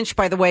 Jane Lynch,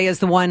 by the way, is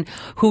the one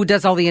who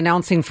does all the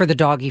announcing for the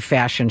doggy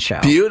fashion show.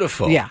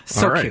 Beautiful. Yeah,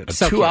 so all right. cute. A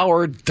so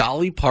 2-hour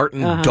Dolly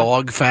Parton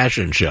dog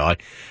fashion show. I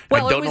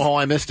don't know how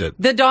I missed it.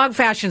 The dog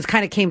fashions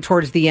kind of came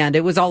towards the end.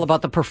 It was all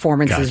about the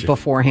performances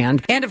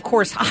beforehand. And, of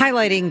course,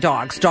 highlighting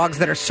dogs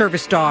that are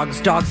service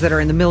dogs that are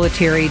in the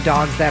military,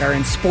 dogs that are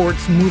in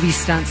sports, movie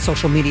stunts,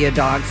 social media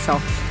dogs. So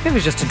it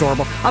was just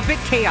adorable. A bit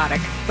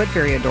chaotic, but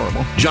very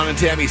adorable. John and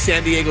Tammy,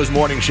 San Diego's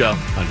morning show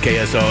on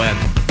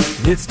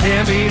KSON. It's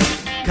Tammy's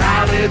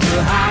College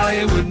of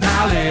Hollywood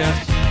Knowledge.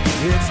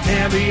 It's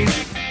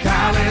Tammy's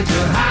College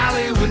of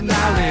Hollywood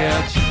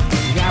Knowledge.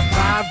 You got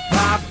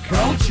pop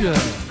culture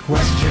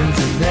questions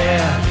in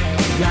there.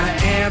 You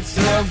gotta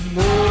answer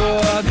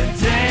more than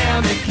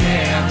Tammy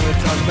can. We're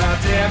talking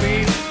about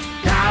Tammy's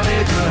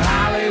College of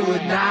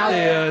Hollywood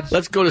Knowledge.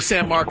 Let's go to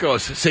San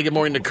Marcos. Say good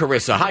morning to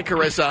Carissa. Hi,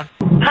 Carissa.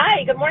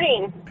 Hi, good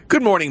morning.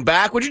 Good morning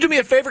back. Would you do me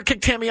a favor?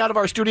 Kick Tammy out of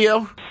our studio?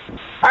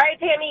 All right,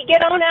 Tammy,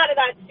 get on out of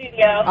that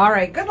studio. All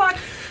right, good luck.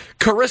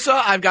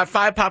 Carissa, I've got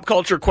 5 pop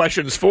culture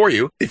questions for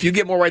you. If you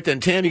get more right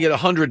than 10, you get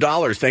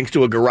 $100 thanks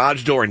to a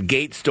garage door and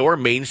gate store,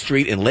 Main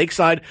Street in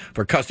Lakeside.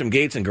 For custom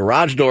gates and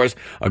garage doors,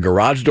 a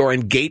garage door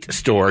and gate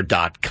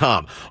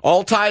store.com.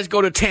 All ties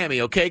go to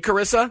Tammy, okay,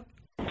 Carissa?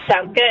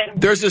 Sounds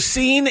good. There's a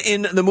scene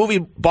in the movie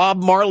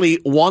Bob Marley,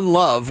 One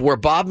Love, where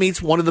Bob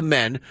meets one of the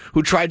men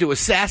who tried to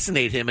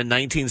assassinate him in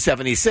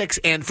 1976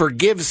 and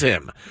forgives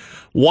him.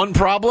 One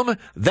problem,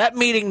 that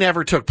meeting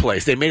never took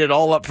place. They made it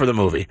all up for the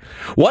movie.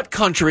 What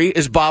country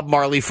is Bob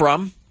Marley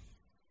from?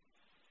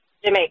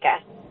 Jamaica.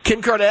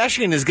 Kim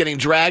Kardashian is getting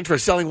dragged for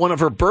selling one of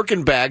her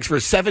Birkin bags for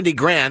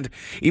 $70,000,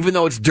 even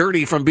though it's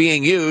dirty from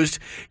being used.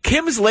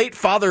 Kim's late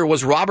father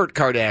was Robert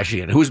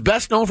Kardashian, who's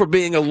best known for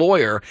being a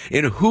lawyer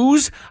in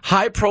whose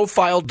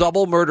high-profile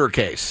double murder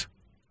case?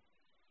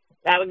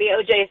 That would be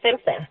O.J.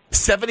 Simpson.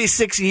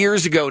 76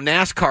 years ago,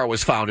 NASCAR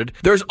was founded.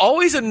 There's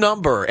always a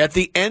number at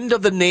the end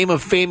of the name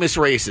of famous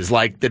races,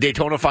 like the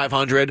Daytona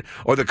 500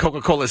 or the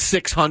Coca-Cola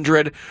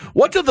 600.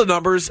 What do the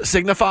numbers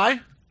signify?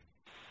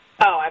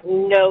 Oh, I have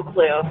no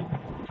clue.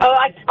 Oh,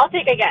 I'll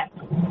take a guess.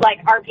 Like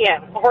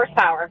RPM,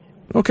 horsepower.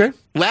 Okay.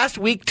 Last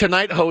week,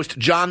 Tonight host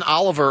John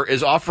Oliver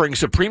is offering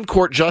Supreme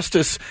Court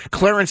Justice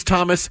Clarence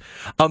Thomas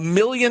 $1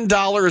 million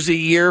a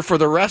year for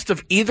the rest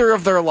of either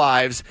of their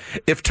lives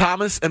if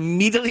Thomas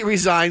immediately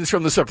resigns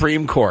from the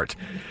Supreme Court.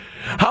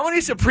 How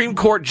many Supreme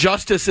Court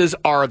justices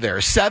are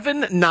there?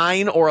 7,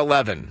 9, or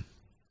 11?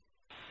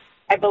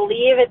 I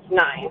believe it's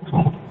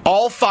 9.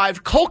 All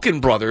 5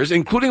 Culkin brothers,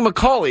 including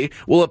Macaulay,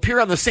 will appear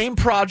on the same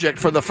project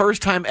for the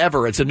first time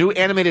ever. It's a new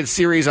animated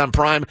series on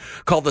Prime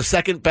called The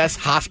Second Best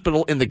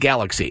Hospital in the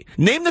Galaxy.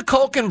 Name the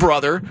Culkin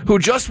brother who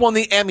just won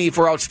the Emmy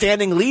for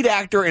Outstanding Lead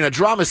Actor in a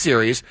Drama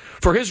Series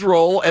for his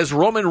role as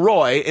Roman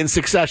Roy in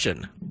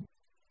Succession.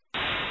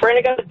 We're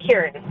going to go with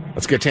Kieran.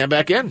 Let's get Tam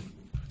back in.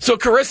 So,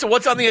 Carissa,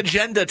 what's on the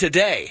agenda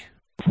today?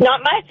 Not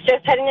much,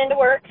 just heading into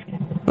work.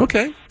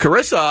 Okay.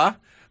 Carissa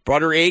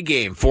brought her A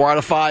game, 4 out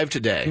of 5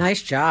 today.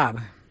 Nice job.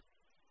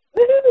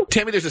 Woo-hoo.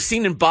 Tammy, there's a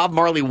scene in Bob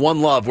Marley,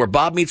 One Love, where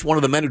Bob meets one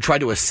of the men who tried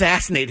to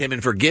assassinate him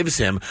and forgives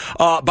him.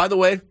 By the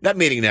way, that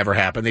meeting never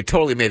happened. They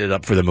totally made it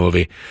up for the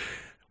movie.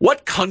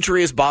 What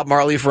country is Bob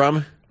Marley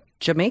from?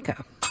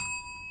 Jamaica.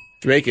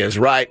 Jamaica is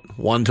right,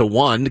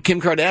 1-1.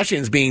 Kim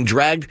Kardashian's being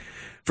dragged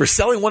for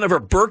selling one of her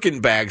Birkin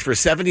bags for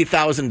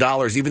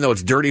 $70,000, even though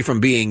it's dirty from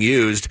being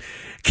used.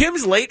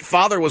 Kim's late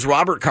father was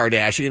Robert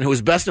Kardashian, who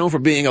was best known for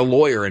being a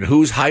lawyer in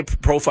whose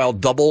high-profile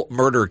double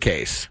murder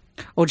case?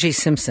 O.J.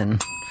 Simpson.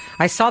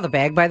 I saw the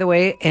bag, by the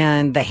way,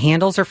 and the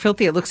handles are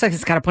filthy. It looks like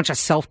it's got a bunch of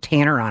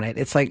self-tanner on it.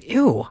 It's like,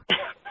 ew.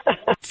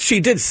 She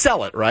did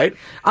sell it, right?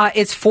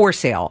 It's for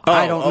sale.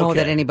 I don't know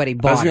that anybody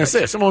bought it. I was going to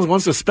say, if someone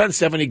wants to spend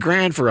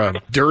 $70,000 for a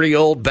dirty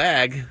old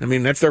bag, I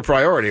mean, that's their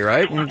priority,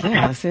 right?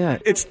 Yeah, that's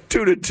it. It's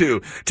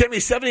 2-2. Tammy,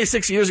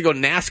 76 years ago,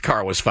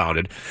 NASCAR was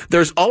founded.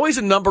 There's always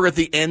a number at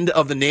the end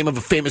of the name of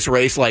a famous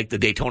race, like the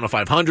Daytona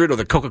 500 or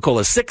the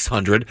Coca-Cola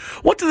 600.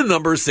 What do the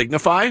numbers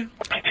signify?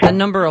 The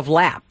number of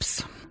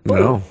laps.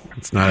 No,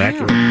 it's not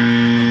accurate.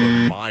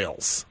 Number of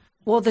miles.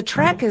 Well, the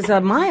track is a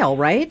mile,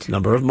 right?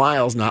 Number of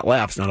miles, not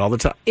laps, not all the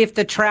time. If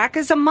the track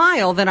is a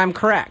mile, then I'm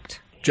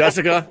correct.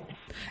 Jessica?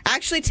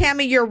 Actually,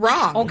 Tammy, you're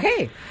wrong.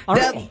 Okay. All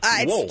right.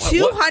 It's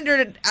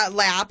 200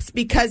 laps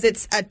because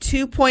it's a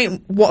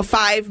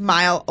 2.5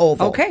 mile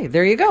oval. Okay,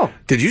 there you go.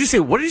 Did you just say,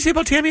 what did you say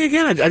about Tammy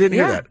again? I didn't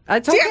hear that.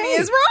 That's okay. Tammy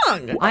is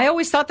wrong. I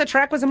always thought the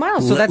track was a mile,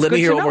 so that's Let good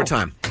me hear to it one know. more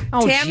time.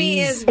 Oh, Tammy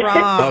geez. is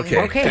wrong.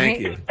 Okay, thank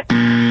you.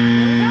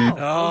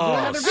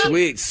 Oh,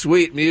 sweet,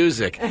 sweet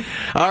music.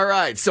 All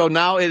right, so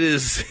now it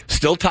is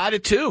still tied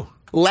at 2.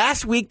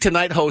 Last week,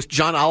 Tonight host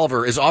John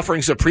Oliver is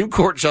offering Supreme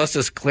Court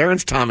Justice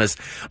Clarence Thomas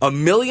 $1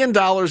 million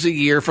a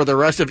year for the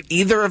rest of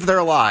either of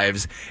their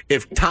lives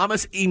if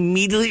Thomas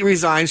immediately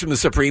resigns from the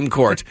Supreme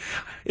Court.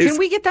 Can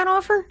we get that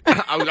offer?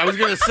 I was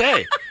going to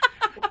say,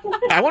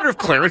 I wonder if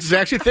Clarence is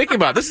actually thinking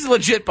about it. This is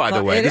legit, by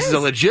the way. This is a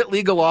legit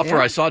legal offer.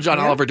 Yeah. I saw John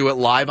Oliver do it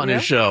live on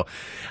his show.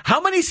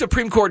 How many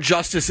Supreme Court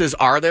justices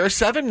are there?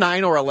 7,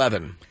 9, or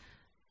 11?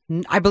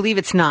 I believe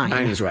it's 9.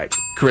 9 is right.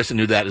 Carissa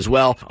knew that as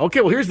well.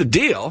 Okay, well, here's the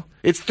deal.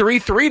 It's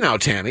 3-3 now,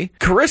 Tammy.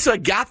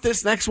 Carissa got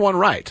this next one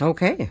right.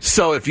 Okay.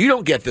 So if you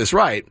don't get this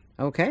right,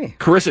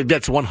 Carissa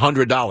gets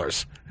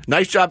 $100.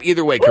 Nice job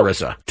either way,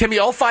 Carissa. Timmy,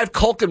 all 5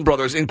 Culkin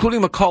brothers,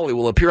 including Macaulay,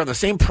 will appear on the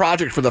same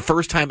project for the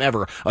first time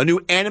ever, a new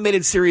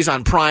animated series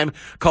on Prime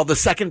called The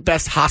Second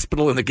Best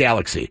Hospital in the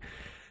Galaxy.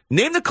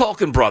 Name the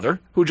Culkin brother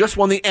who just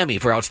won the Emmy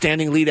for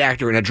Outstanding Lead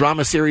Actor in a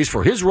Drama Series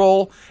for his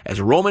role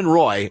as Roman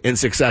Roy in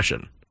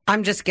Succession.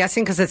 I'm just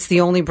guessing because it's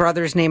the only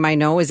brother's name I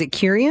know. Is it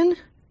Kieran?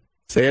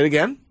 Say it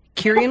again.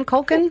 Kieran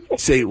Culkin?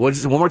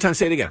 One more time.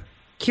 Say it again.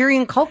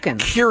 Kieran Culkin.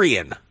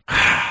 Kieran.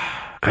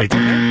 It's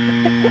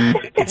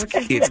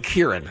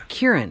Kieran.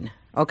 Kieran.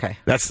 Okay.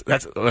 It's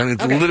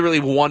literally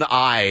one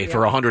I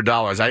for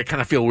 $100. I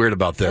kind of feel weird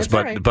about this,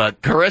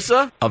 but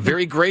Carissa, a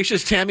very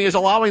gracious Tammy is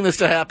allowing this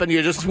to happen.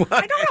 You just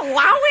I don't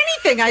allow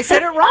anything. I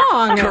said it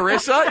wrong.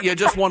 Carissa, you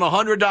just won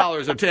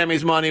 $100 of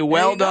Tammy's money.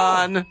 Well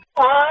done.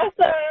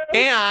 Awesome.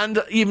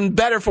 And even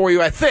better for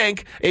you, I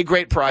think, a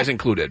great prize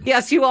included.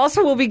 Yes, you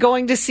also will be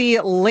going to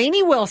see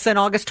Lainey Wilson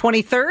August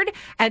 23rd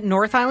at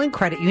North Island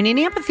Credit Union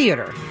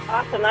Amphitheater.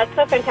 Awesome. That's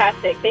so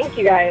fantastic. Thank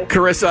you, guys.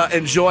 Carissa,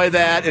 enjoy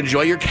that.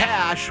 Enjoy your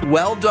cash.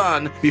 Well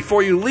done.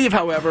 Before you leave,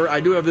 however, I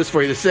do have this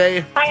for you to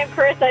say. Hi, I'm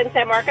Carissa in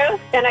San Marcos,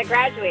 and I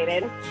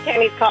graduated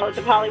Tammy's College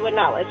of Hollywood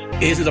Knowledge.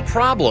 Is it a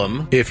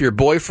problem if your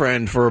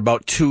boyfriend for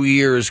about 2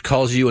 years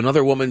calls you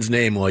another woman's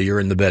name while you're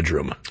in the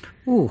bedroom?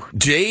 Ooh.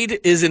 Jade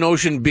is in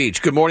Ocean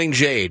Beach. Good morning,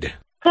 Jade.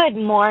 Good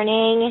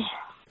morning.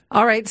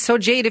 All right, so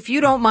Jade, if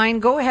you don't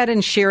mind, go ahead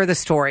and share the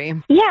story.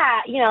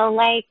 Yeah,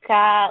 like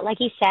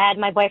he said,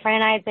 my boyfriend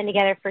and I have been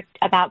together for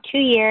about 2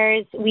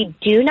 years. We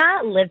do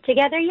not live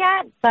together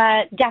yet,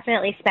 but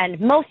definitely spend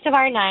most of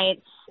our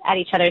nights at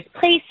each other's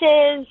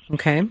places.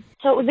 Okay.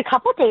 So it was a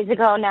couple days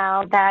ago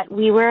now that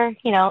we were,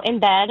 in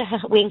bed,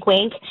 wink,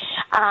 wink,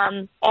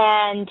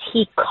 and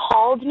he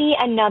called me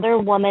another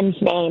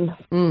woman's name.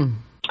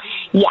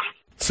 Yeah.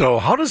 So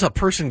how does a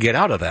person get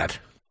out of that?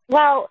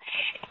 Well,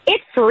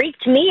 it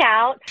freaked me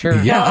out. Sure. So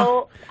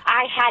Yeah.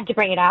 I had to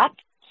bring it up.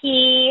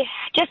 He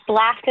just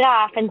laughed it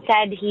off and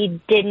said he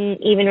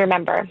didn't even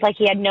remember. Like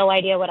he had no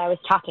idea what I was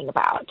talking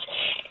about.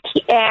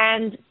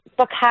 And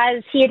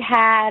because he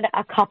had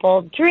a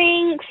couple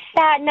drinks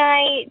that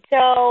night,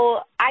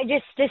 so I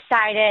just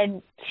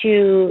decided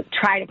to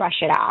try to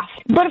brush it off.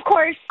 But of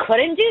course,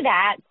 couldn't do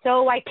that,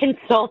 so I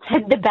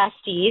consulted the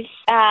besties,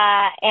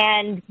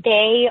 and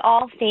they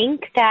all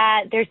think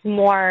that there's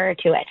more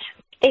to it.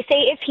 They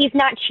say if he's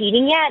not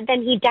cheating yet,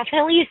 then he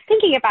definitely is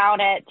thinking about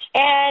it.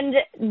 And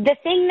the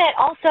thing that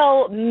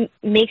also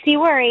makes me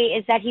worry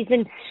is that he's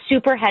been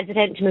super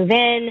hesitant to move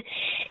in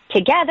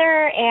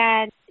together,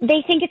 and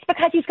they think it's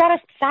because he's got a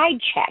side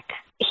chick.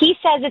 He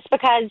says it's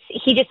because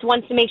he just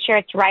wants to make sure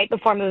it's right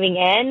before moving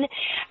in.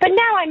 But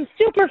now I'm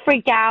super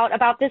freaked out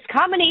about this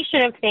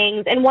combination of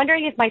things and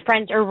wondering if my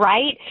friends are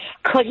right.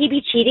 Could he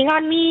be cheating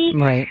on me?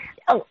 Right.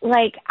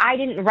 Like, I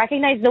didn't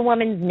recognize the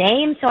woman's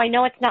name, so I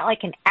know it's not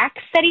like an ex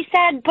that he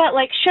said, but,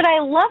 like, should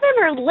I love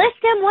him or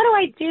list him? What do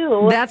I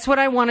do? That's what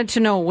I wanted to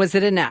know. Was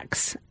it an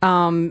ex?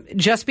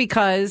 Just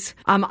because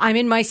I'm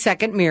in my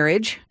second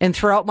marriage, and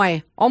throughout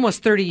my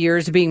almost 30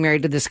 years of being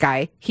married to this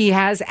guy, he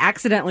has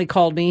accidentally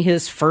called me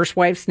his first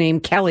wife's name,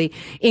 Kelly,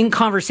 in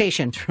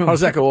conversation. How does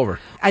that go over?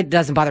 It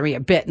doesn't bother me a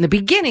bit. In the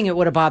beginning, it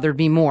would have bothered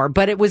me more,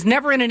 but it was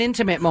never in an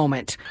intimate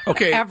moment.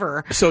 Okay.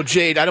 Ever. So,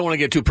 Jade, I don't want to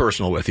get too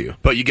personal with you,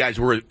 but you guys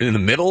were in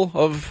the middle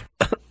of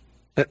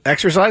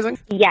exercising?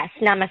 Yes,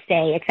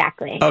 namaste,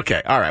 exactly.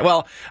 Okay, all right.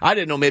 Well, I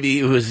didn't know, maybe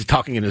he was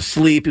talking in his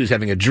sleep, he was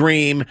having a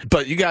dream,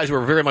 but you guys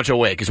were very much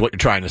awake is what you're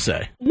trying to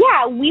say.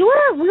 Yeah, we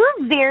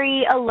were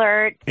very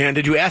alert. And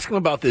did you ask him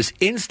about this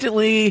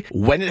instantly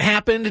when it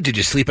happened? Did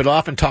you sleep it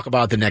off and talk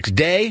about it the next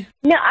day?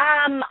 No,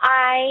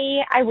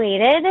 I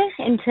waited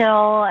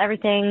until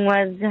everything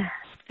was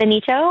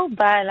finito,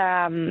 but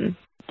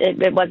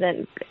it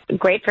wasn't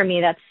great for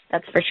me, that's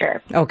for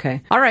sure.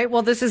 Okay. All right.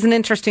 Well, this is an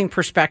interesting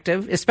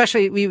perspective,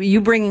 especially you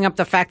bringing up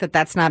the fact that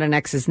that's not an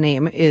ex's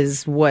name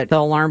is what the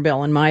alarm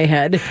bell in my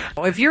head.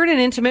 If you're in an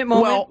intimate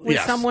moment with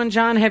someone,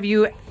 John, have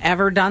you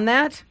ever done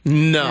that?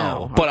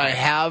 No, but I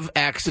have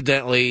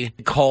accidentally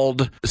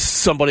called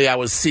somebody I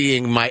was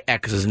seeing my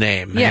ex's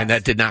name, and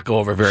that did not go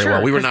over very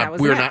well. We were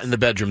not in the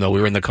bedroom though.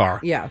 We were in the car.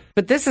 Yeah,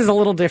 but this is a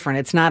little different.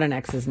 It's not an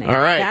ex's name. All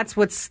right. That's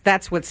what's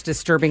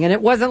disturbing, and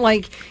it wasn't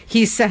like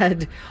he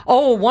said,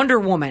 "Oh, Wonder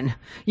Woman,"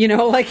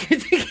 like.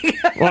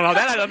 Well, no,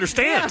 that I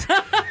understand.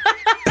 I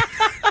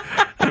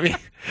mean,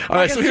 all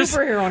right. Like So here's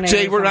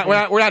Jay. We're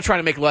not trying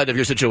to make light of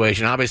your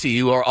situation. Obviously,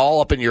 you are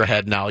all up in your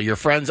head now. Your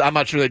friends, I'm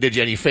not sure they did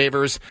you any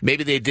favors.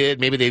 Maybe they did.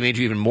 Maybe they made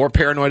you even more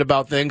paranoid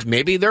about things.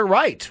 Maybe they're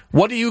right.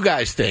 What do you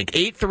guys think?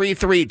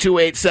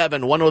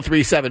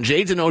 833-287-1037.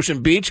 Jade's in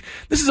Ocean Beach.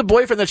 This is a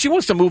boyfriend that she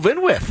wants to move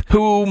in with,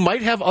 who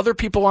might have other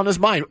people on his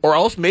mind, or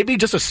else maybe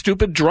just a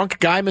stupid drunk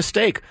guy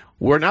mistake.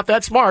 We're not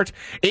that smart.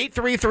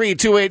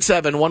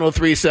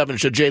 833-287-1037.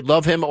 Should Jade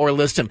love him or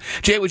list him?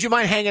 Jade, would you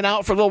mind hanging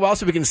out for a little while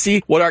so we can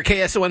see what our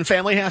KSON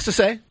family has to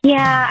say?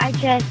 Yeah,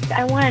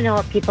 I want to know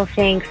what people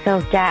think,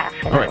 so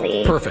definitely. All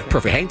right, perfect.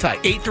 Hang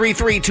tight.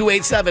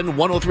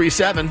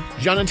 833-287-1037.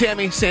 John and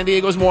Tammy, San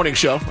Diego's morning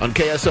show on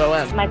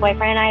KSON. My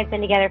boyfriend and I have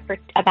been together for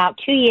about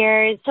 2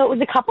 years. So it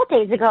was a couple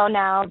days ago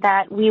now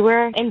that we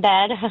were in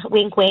bed,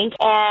 wink, wink,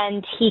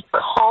 and he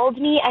called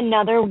me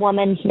another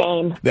woman's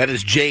name. That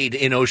is Jade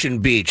in Ocean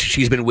Beach.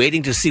 She's been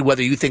waiting to see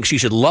whether you think she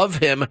should love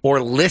him or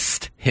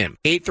list him.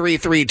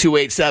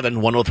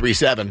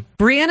 833-287-1037.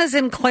 Brianna's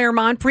in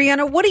Claremont.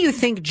 Brianna, what do you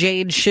think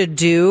Jade should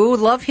do?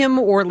 Love him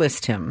or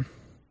list him?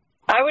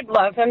 I would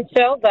love him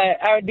still,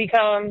 but I would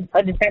become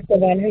a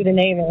detective on who the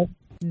name is.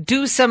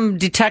 Do some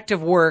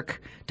detective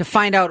work to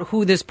find out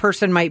who this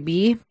person might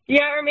be?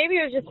 Yeah, or maybe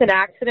it was just an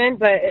accident,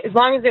 but as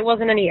long as it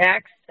wasn't any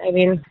ex, I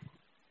mean,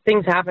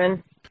 things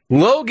happen.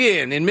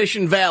 Logan in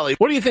Mission Valley.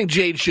 What do you think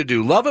Jade should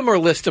do? Love him or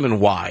list him,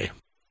 and why?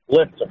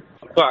 List him.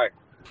 Sorry.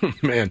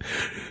 Man,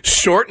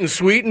 short and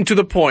sweet and to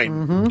the point.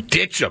 Mm-hmm.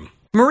 Ditch him.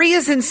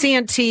 Maria's in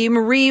Santee.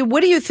 Marie,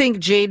 what do you think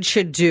Jade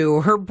should do?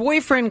 Her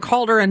boyfriend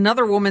called her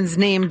another woman's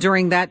name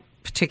during that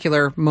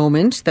particular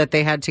moment that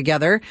they had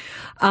together.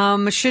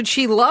 Should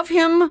she love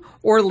him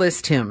or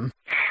list him?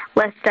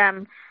 List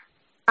him.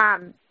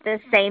 The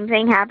same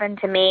thing happened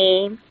to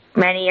me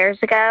many years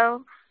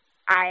ago.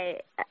 I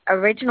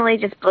originally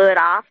just blew it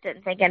off,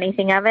 didn't think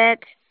anything of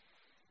it.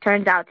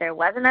 Turns out there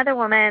was another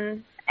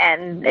woman,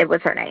 and it was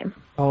her name.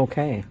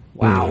 Okay.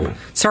 Wow.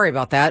 Sorry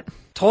about that.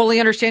 Totally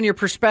understand your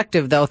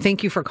perspective, though.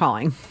 Thank you for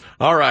calling.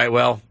 All right,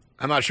 well,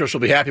 I'm not sure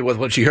she'll be happy with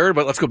what she heard,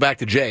 but let's go back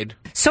to Jade.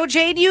 So,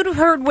 Jade, you'd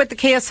heard what the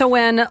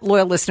KSON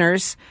loyal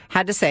listeners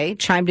had to say,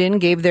 chimed in,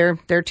 gave their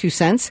 2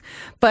 cents.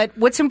 But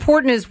what's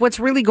important is what's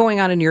really going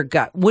on in your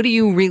gut. What do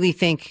you really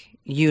think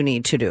you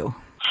need to do?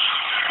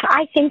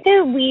 I think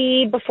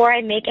that before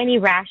I make any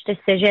rash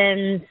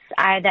decisions,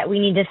 that we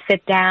need to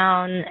sit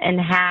down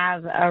and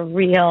have a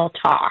real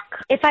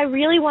talk. If I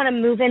really want to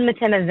move in with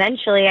him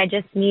eventually, I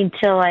just need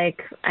to, I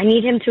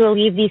need him to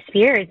alleviate these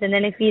fears. And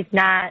then if he's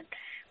not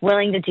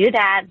willing to do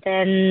that,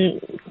 then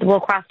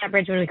we'll cross that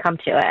bridge when we come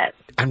to it.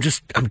 I'm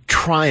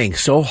trying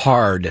so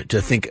hard to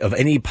think of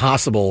any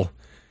possible...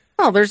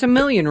 Well, there's a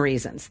million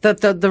reasons.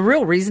 The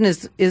real reason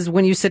is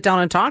when you sit down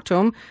and talk to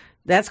him,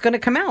 that's going to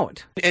come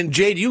out. And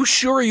Jade, you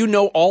sure you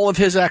know all of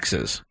his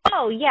exes?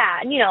 Oh yeah,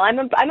 and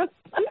I'm a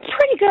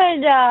pretty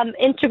good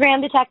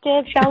Instagram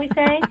detective, shall we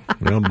say?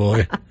 Oh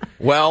boy.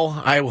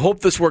 Well, I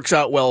hope this works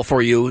out well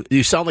for you.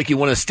 You sound like you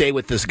want to stay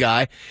with this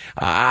guy.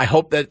 I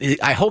hope that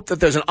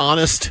there's an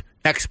honest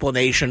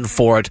explanation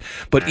for it.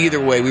 But either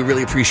way, we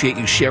really appreciate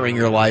you sharing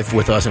your life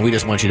with us, and we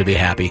just want you to be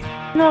happy.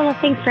 No,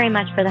 thanks very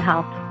much for the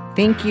help.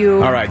 Thank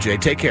you. All right, Jay,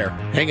 take care.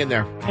 Hang in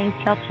there. Thanks,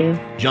 y'all too.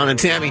 John and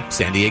Tammy,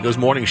 San Diego's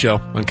morning show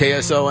on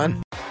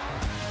KSON.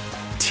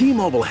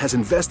 T-Mobile has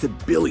invested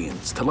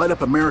billions to light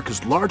up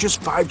America's largest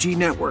 5G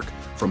network,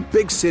 from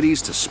big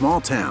cities to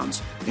small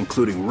towns,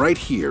 including right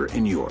here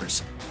in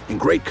yours. And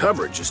great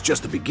coverage is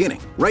just the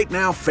beginning. Right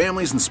now,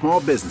 families and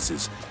small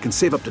businesses can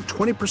save up to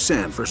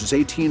 20% versus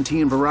AT&T and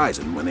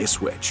Verizon when they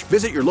switch.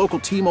 Visit your local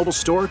T-Mobile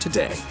store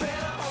today.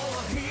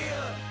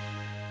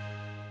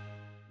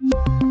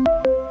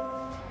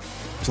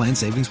 Plan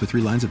savings with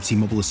 3 lines of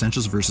T-Mobile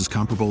Essentials versus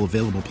comparable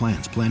available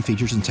plans. Plan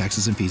features and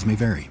taxes and fees may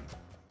vary.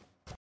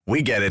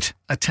 We get it.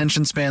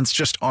 Attention spans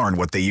just aren't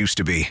what they used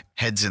to be.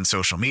 Heads in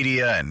social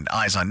media and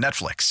eyes on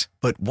Netflix.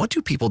 But what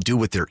do people do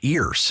with their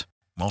ears?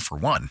 Well, for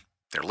one,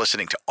 they're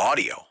listening to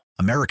audio.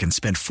 Americans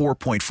spend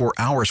 4.4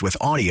 hours with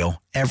audio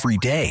every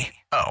day.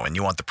 Oh, and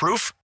you want the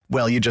proof?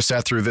 Well, you just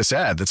sat through this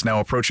ad that's now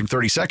approaching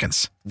 30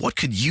 seconds. What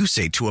could you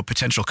say to a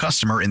potential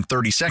customer in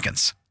 30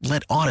 seconds?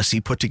 Let Odyssey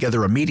put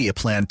together a media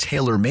plan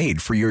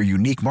tailor-made for your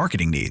unique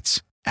marketing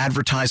needs.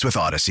 Advertise with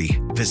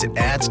Odyssey. Visit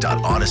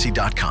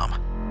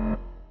ads.odyssey.com.